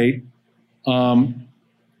 That's great.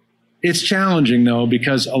 It's challenging though,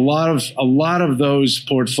 because a lot of those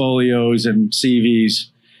portfolios and CVs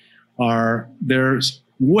they're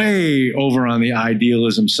way over on the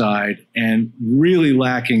idealism side and really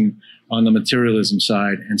lacking on the materialism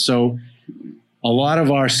side. And so a lot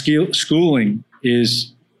of our schooling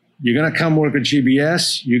is you're going to come work at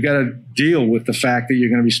GBS. You got to deal with the fact that you're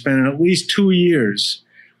going to be spending at least 2 years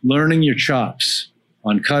learning your chops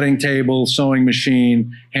on cutting table, sewing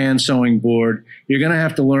machine, hand sewing board. You're going to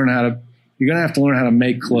have to learn how to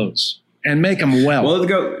make clothes and make them well.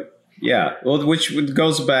 Which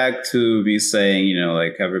goes back to me saying, you know,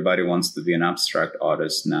 like everybody wants to be an abstract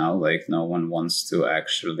artist now. Like no one wants to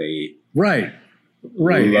actually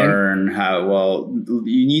learn how well.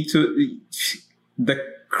 You need to. The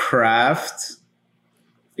craft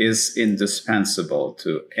is indispensable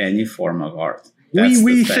to any form of art.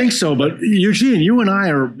 We think so, but Eugene, you and I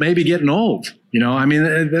are maybe getting old. You know, I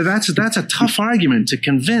mean, that's a tough argument to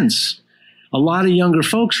convince a lot of younger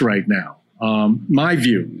folks right now. My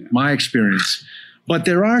view, my experience, but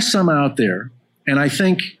there are some out there, and I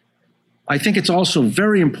think it's also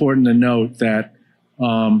very important to note that,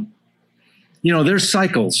 you know, there's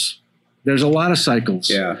cycles. There's a lot of cycles.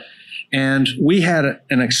 Yeah. And we had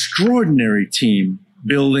an extraordinary team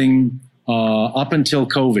building up until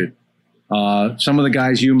COVID. Some of the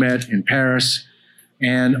guys you met in Paris,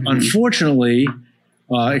 and unfortunately,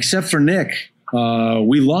 except for Nick,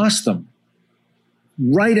 we lost them.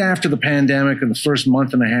 Right after the pandemic in the first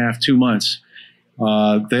month and a half, 2 months,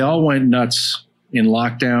 they all went nuts in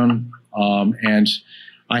lockdown. And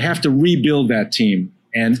I have to rebuild that team.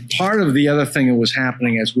 And part of the other thing that was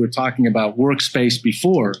happening as we were talking about workspace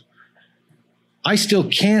before, I still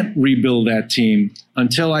can't rebuild that team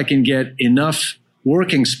until I can get enough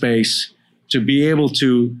working space to be able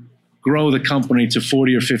to grow the company to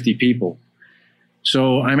 40 or 50 people.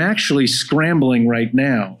 So I'm actually scrambling right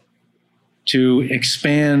now to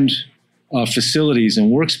expand facilities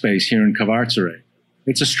and workspace here in Kvartsere.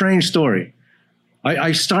 It's a strange story.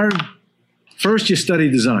 I started, first you study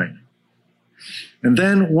design. And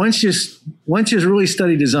then once you really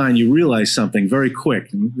study design, you realize something very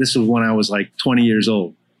quick. And this was when I was like 20 years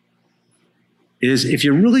old. Is if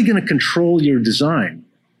you're really going to control your design,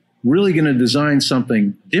 really going to design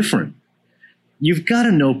something different, you've got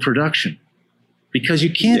to know production. Because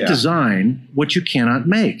you can't design what you cannot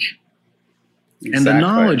make. Exactly. And the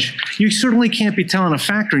knowledge, you certainly can't be telling a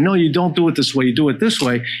factory, no, you don't do it this way, you do it this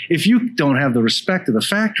way, if you don't have the respect of the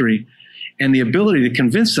factory and the ability to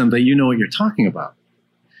convince them that you know what you're talking about.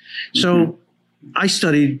 So I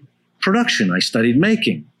studied production, I studied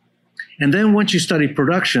making. And then once you study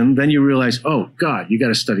production, then you realize, oh God, you got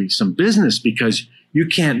to study some business because you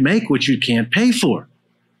can't make what you can't pay for.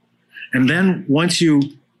 And then once you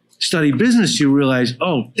study business, you realize,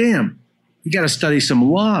 oh damn, you got to study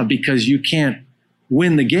some law because you can't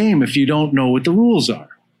win the game if you don't know what the rules are.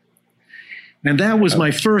 And that was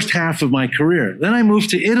my first half of my career. Then I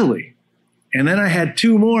moved to Italy, and then I had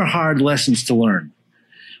two more hard lessons to learn.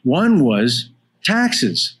 One was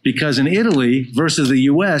taxes, because in Italy versus the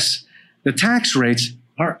US, the tax rates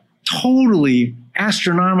are totally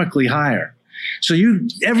astronomically higher. So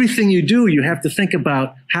everything you do, you have to think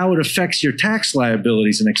about how it affects your tax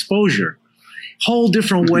liabilities and exposure. Whole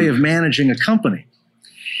different way of managing a company.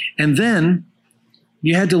 And then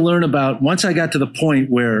you had to learn about, once I got to the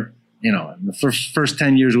point where, in the first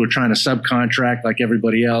 10 years, we were trying to subcontract like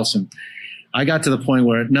everybody else. And I got to the point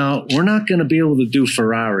where, no, we're not going to be able to do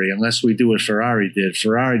Ferrari unless we do what Ferrari did.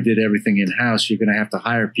 Ferrari did everything in-house. You're going to have to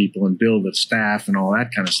hire people and build a staff and all that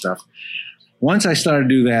kind of stuff. Once I started to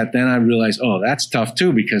do that, then I realized, oh, that's tough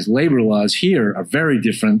too, because labor laws here are very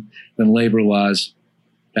different than labor laws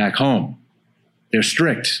back home. They're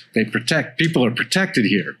strict. They protect. People are protected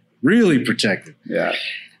here, really protected. Yeah.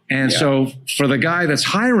 And so for the guy that's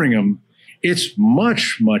hiring them, it's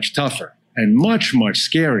much, much tougher and much, much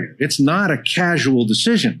scarier. It's not a casual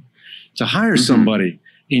decision to hire somebody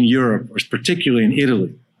in Europe, or particularly in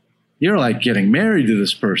Italy. You're like getting married to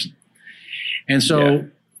this person. And so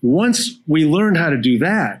once we learned how to do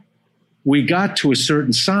that, we got to a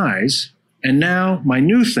certain size. And now my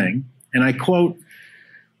new thing, and I quote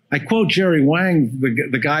Jerry Wang,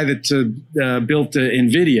 the guy that built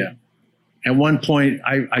NVIDIA. At one point,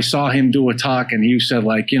 I saw him do a talk, and he said,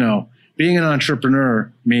 being an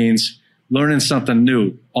entrepreneur means learning something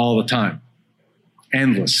new all the time,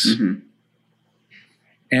 endless.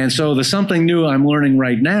 And so the something new I'm learning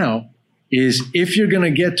right now is, if you're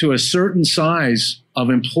going to get to a certain size of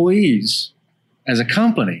employees as a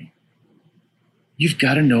company, you've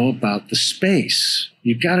got to know about the space.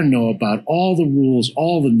 You've got to know about all the rules,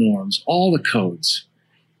 all the norms, all the codes.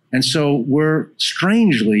 And so we're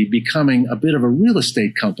strangely becoming a bit of a real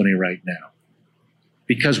estate company right now,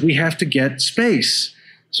 because we have to get space.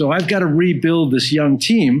 So I've got to rebuild this young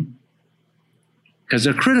team because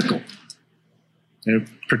they're critical. They're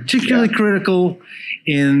particularly critical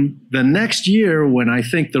in the next year, when I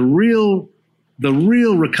think the real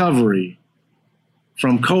recovery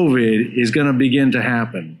from COVID is going to begin to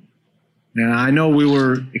happen. And I know we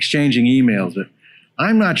were exchanging emails, but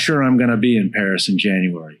I'm not sure I'm going to be in Paris in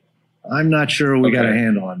January. I'm not sure we got a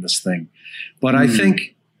handle on this thing. But I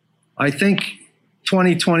think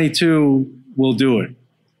 2022 will do it.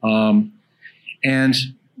 And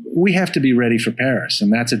we have to be ready for Paris.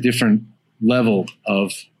 And that's a different level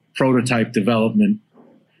of prototype development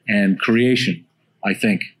and creation, I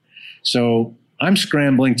think. So I'm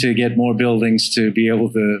scrambling to get more buildings to be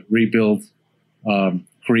able to rebuild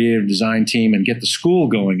creative design team and get the school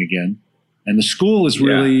going again. And the school is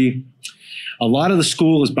really, a lot of the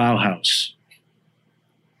school is Bauhaus.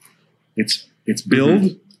 It's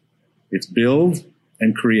build, it's build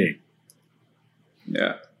and create.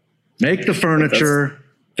 Yeah. Make the furniture,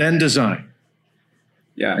 then design.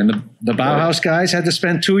 Yeah. And the Bauhaus guys had to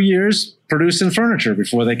spend 2 years producing furniture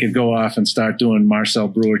before they could go off and start doing Marcel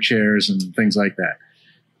Breuer chairs and things like that.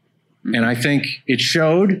 And I think it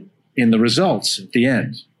showed in the results at the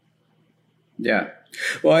end. Yeah.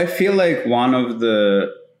 Well, I feel like one of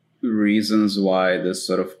the reasons why this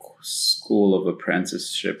sort of school of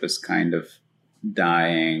apprenticeship is kind of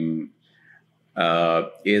dying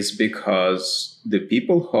is because the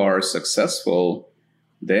people who are successful,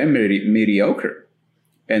 they're mediocre.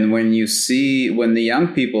 And when the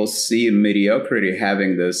young people see mediocrity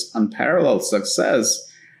having this unparalleled success,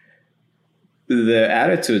 the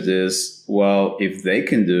attitude is, well, if they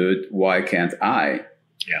can do it, why can't I?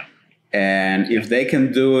 Yeah. And if they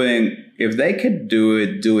can do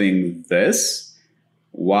it doing this,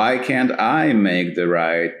 why can't I make the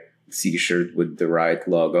right T-shirt with the right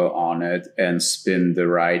logo on it and spin the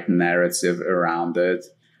right narrative around it,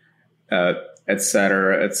 et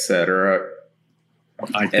cetera, et cetera.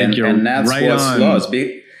 I think and that's right what's on. lost.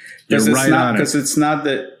 Because it's not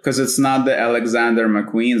the Alexander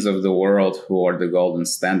McQueens of the world who are the golden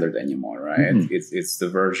standard anymore, right? Mm-hmm. It's the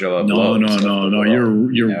Virgil Ablohs. No.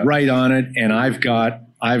 You're right on it. And I've got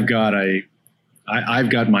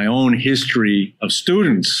my own history of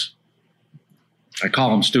students. I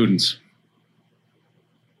call them students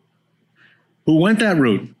who went that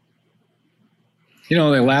route. They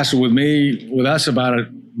lasted with us about a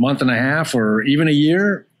month and a half or even a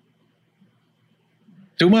year.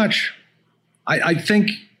 Too much. I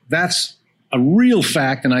think that's a real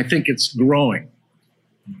fact, and I think it's growing.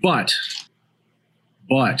 But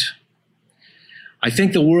I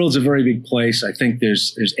think the world's a very big place. I think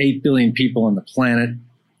there's 8 billion people on the planet,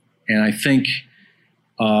 and I think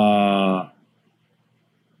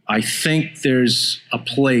there's a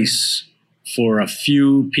place for a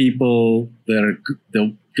few people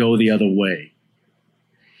they'll go the other way,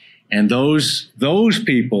 and those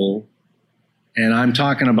people, and I'm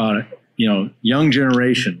talking about young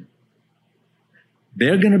generation.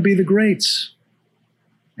 They're going to be the greats,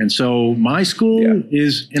 and so my school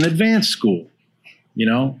is an advanced school.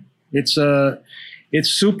 It's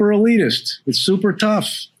super elitist. It's super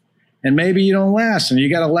tough. And maybe you don't last, and you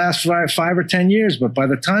got to last 5 or 10 years. But by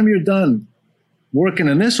the time you're done working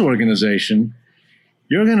in this organization,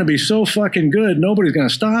 you're going to be so fucking good, nobody's going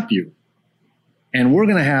to stop you. And we're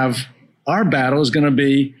going to have, our battle is going to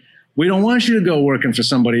be, we don't want you to go working for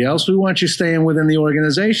somebody else. We want you staying within the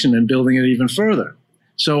organization and building it even further.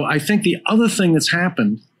 So I think the other thing that's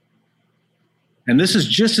happened, and this is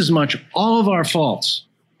just as much all of our faults,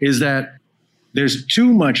 is that there's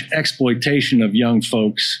too much exploitation of young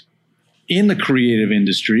folks in the creative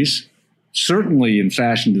industries, certainly in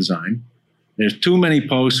fashion design. There's too many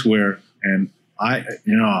posts where, and I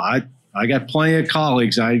got plenty of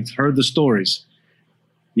colleagues, I've heard the stories.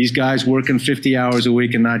 These guys working 50 hours a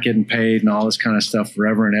week and not getting paid and all this kind of stuff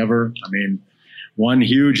forever and ever. I mean, one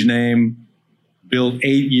huge name built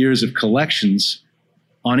 8 years of collections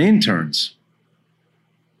on interns.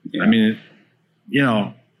 Yeah. I mean,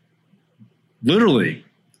 literally,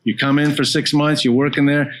 you come in for 6 months, you're working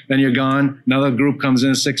there, then you're gone. Another group comes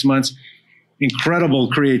in 6 months. Incredible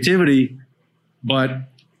creativity, but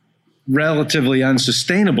relatively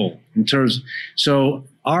unsustainable in terms. So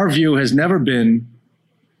our view has never been,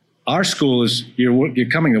 our school is, you're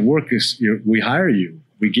coming to work, we hire you.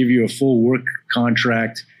 We give you a full work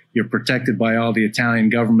contract. You're protected by all the Italian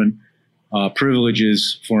government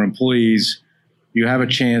privileges for employees. You have a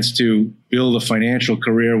chance to build a financial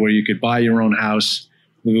career where you could buy your own house.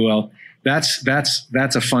 Well, that's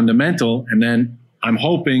a fundamental. And then I'm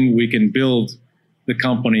hoping we can build the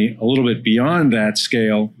company a little bit beyond that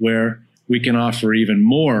scale where we can offer even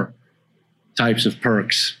more types of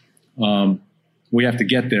perks. We have to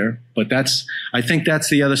get there, but I think that's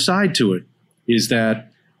the other side to it, is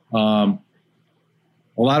that a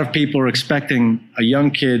lot of people are expecting a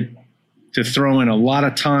young kid to throw in a lot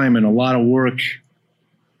of time and a lot of work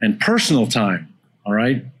and personal time. All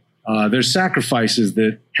right. There's sacrifices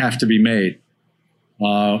that have to be made,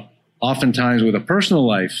 oftentimes with a personal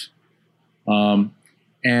life.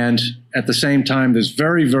 And at the same time, there's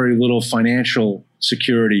very, very little financial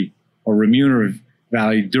security or remunerative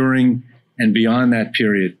value during and beyond that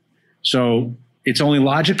period. So it's only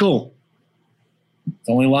logical.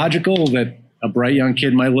 That a bright young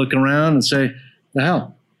kid might look around and say, the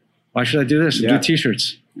hell, why should I do this? Do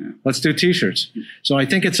T-shirts. Yeah. Let's do T-shirts. So I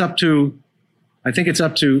think it's up to,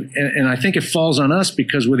 and I think it falls on us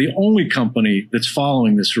because we're the only company that's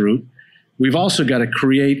following this route. We've also got to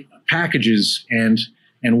create packages and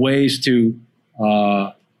ways to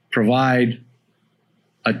provide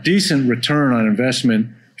a decent return on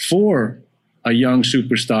investment for a young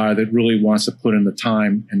superstar that really wants to put in the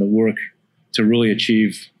time and the work to really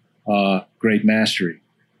achieve great mastery.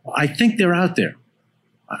 I think they're out there.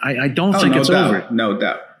 I don't think it's over. No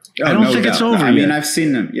doubt. I don't think it's over yet. I mean, I've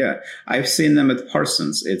seen them. Yeah, I've seen them at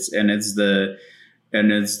Parsons. It's the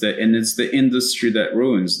industry that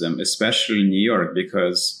ruins them, especially in New York,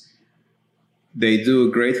 because they do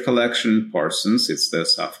a great collection at Parsons. It's their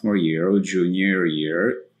sophomore year or junior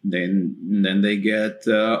year. Then they get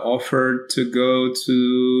offered to go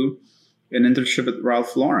to an internship at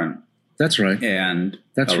Ralph Lauren. That's right. And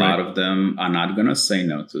a lot of them are not going to say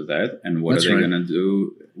no to that. And what are they going to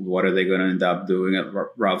do? What are they going to end up doing at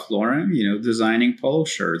Ralph Lauren? Designing polo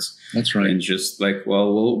shirts. That's right. And just like,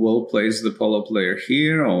 well, we'll place the polo player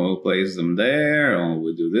here, or we'll place them there, or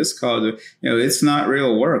we'll do this color. It's not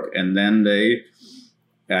real work. And then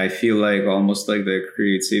I feel like almost like their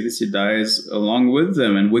creativity dies along with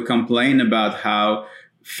them. And we complain about how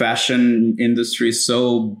fashion industry is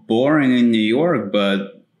so boring in New York,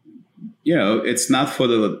 but it's not for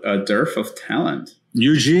the dearth of talent.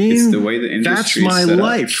 Eugene, it's the way the industry that's my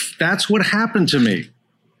life. That's what happened to me.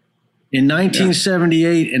 In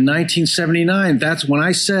 1978 and 1979, that's when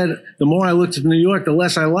I said, the more I looked at New York, the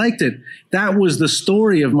less I liked it. That was the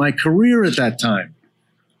story of my career at that time.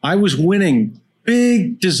 I was winning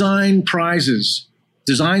big design prizes,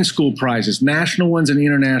 design school prizes, national ones and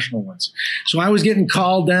international ones. So I was getting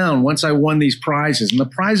called down once I won these prizes. And the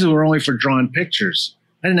prizes were only for drawing pictures.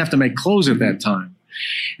 I didn't have to make clothes at that time.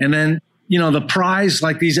 And then, the prize,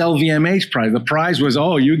 like these LVMH prize, the prize was,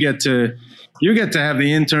 oh, you get to have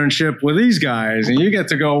the internship with these guys and you get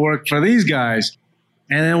to go work for these guys.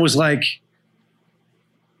 And it was like,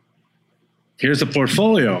 here's the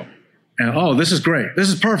portfolio. And, oh, this is great. This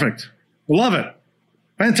is perfect. Love it.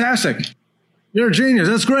 Fantastic. You're a genius.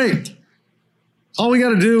 That's great. All we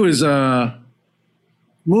got to do is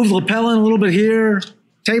move the lapel in a little bit here,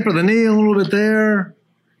 taper the knee a little bit there, a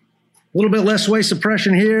little bit less waist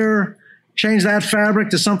suppression here, change that fabric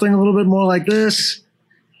to something a little bit more like this.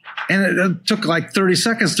 And it took like 30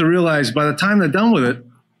 seconds to realize by the time they're done with it,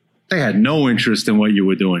 they had no interest in what you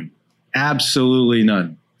were doing. Absolutely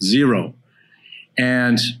none. Zero.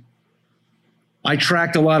 And I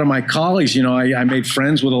tracked a lot of my colleagues. I made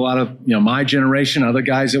friends with a lot of, my generation, other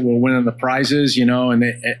guys that were winning the prizes, and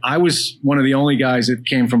I was one of the only guys that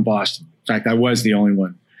came from Boston. In fact, I was the only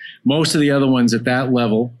one. Most of the other ones at that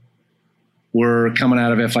level were coming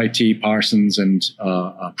out of FIT, Parsons, and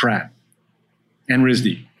Pratt, and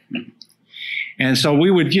RISD. And so we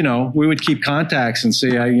would keep contacts and say,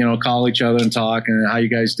 call each other and talk and how you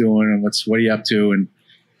guys doing and what are you up to? And,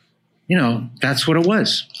 that's what it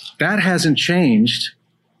was. That hasn't changed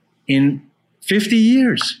in 50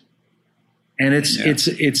 years. And it's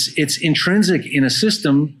intrinsic in a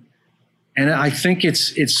system. And I think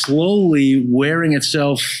it's slowly wearing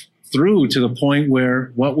itself through to the point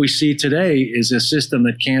where what we see today is a system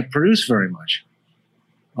that can't produce very much.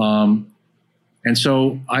 And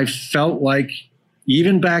so I felt like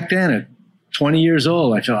even back then at 20 years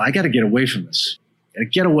old, I felt I got to get away from this.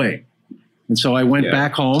 Get away. And so I went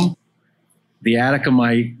back home, the attic of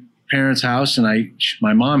my parents' house, and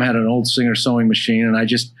my mom had an old Singer sewing machine, and I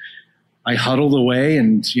huddled away,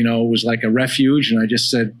 and it was like a refuge, and I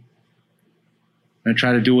just said, I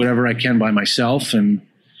try to do whatever I can by myself, and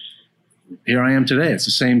here I am today. It's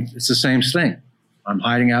the same thing. I'm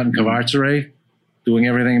hiding out in Kvartsere, doing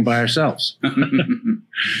everything by ourselves.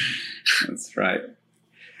 That's right.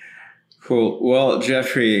 Cool. Well,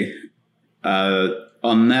 Jeffrey,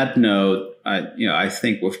 on that note, I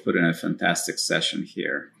think we've put in a fantastic session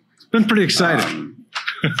here. It's been pretty exciting.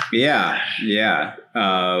 Yeah.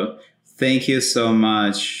 Thank you so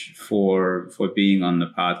much for being on the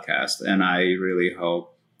podcast. And I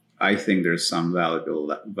think there's some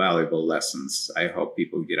valuable lessons I hope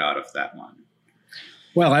people get out of that one.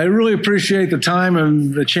 Well, I really appreciate the time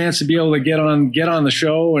and the chance to be able to get on the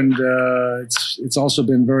show. And it's also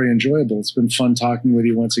been very enjoyable. It's been fun talking with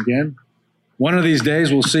you once again. One of these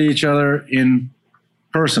days, we'll see each other in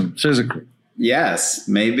person, physically. Yes,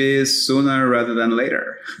 maybe sooner rather than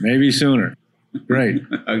later. Maybe sooner. Great.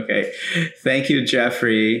 Okay. Thank you,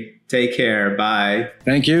 Jeffrey. Take care. Bye.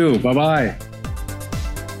 Thank you. Bye-bye.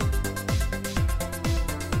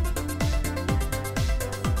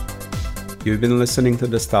 You've been listening to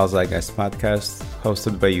the Style Zeitgeist podcast,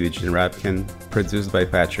 hosted by Eugene Rapkin, produced by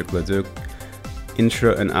Patrick Leduc.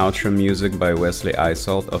 Intro and outro music by Wesley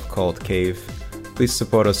Isolt of Cold Cave. Please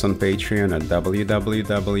support us on Patreon at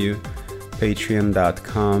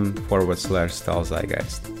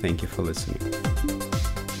www.patreon.com/StyleZeitgeist. Thank you for listening.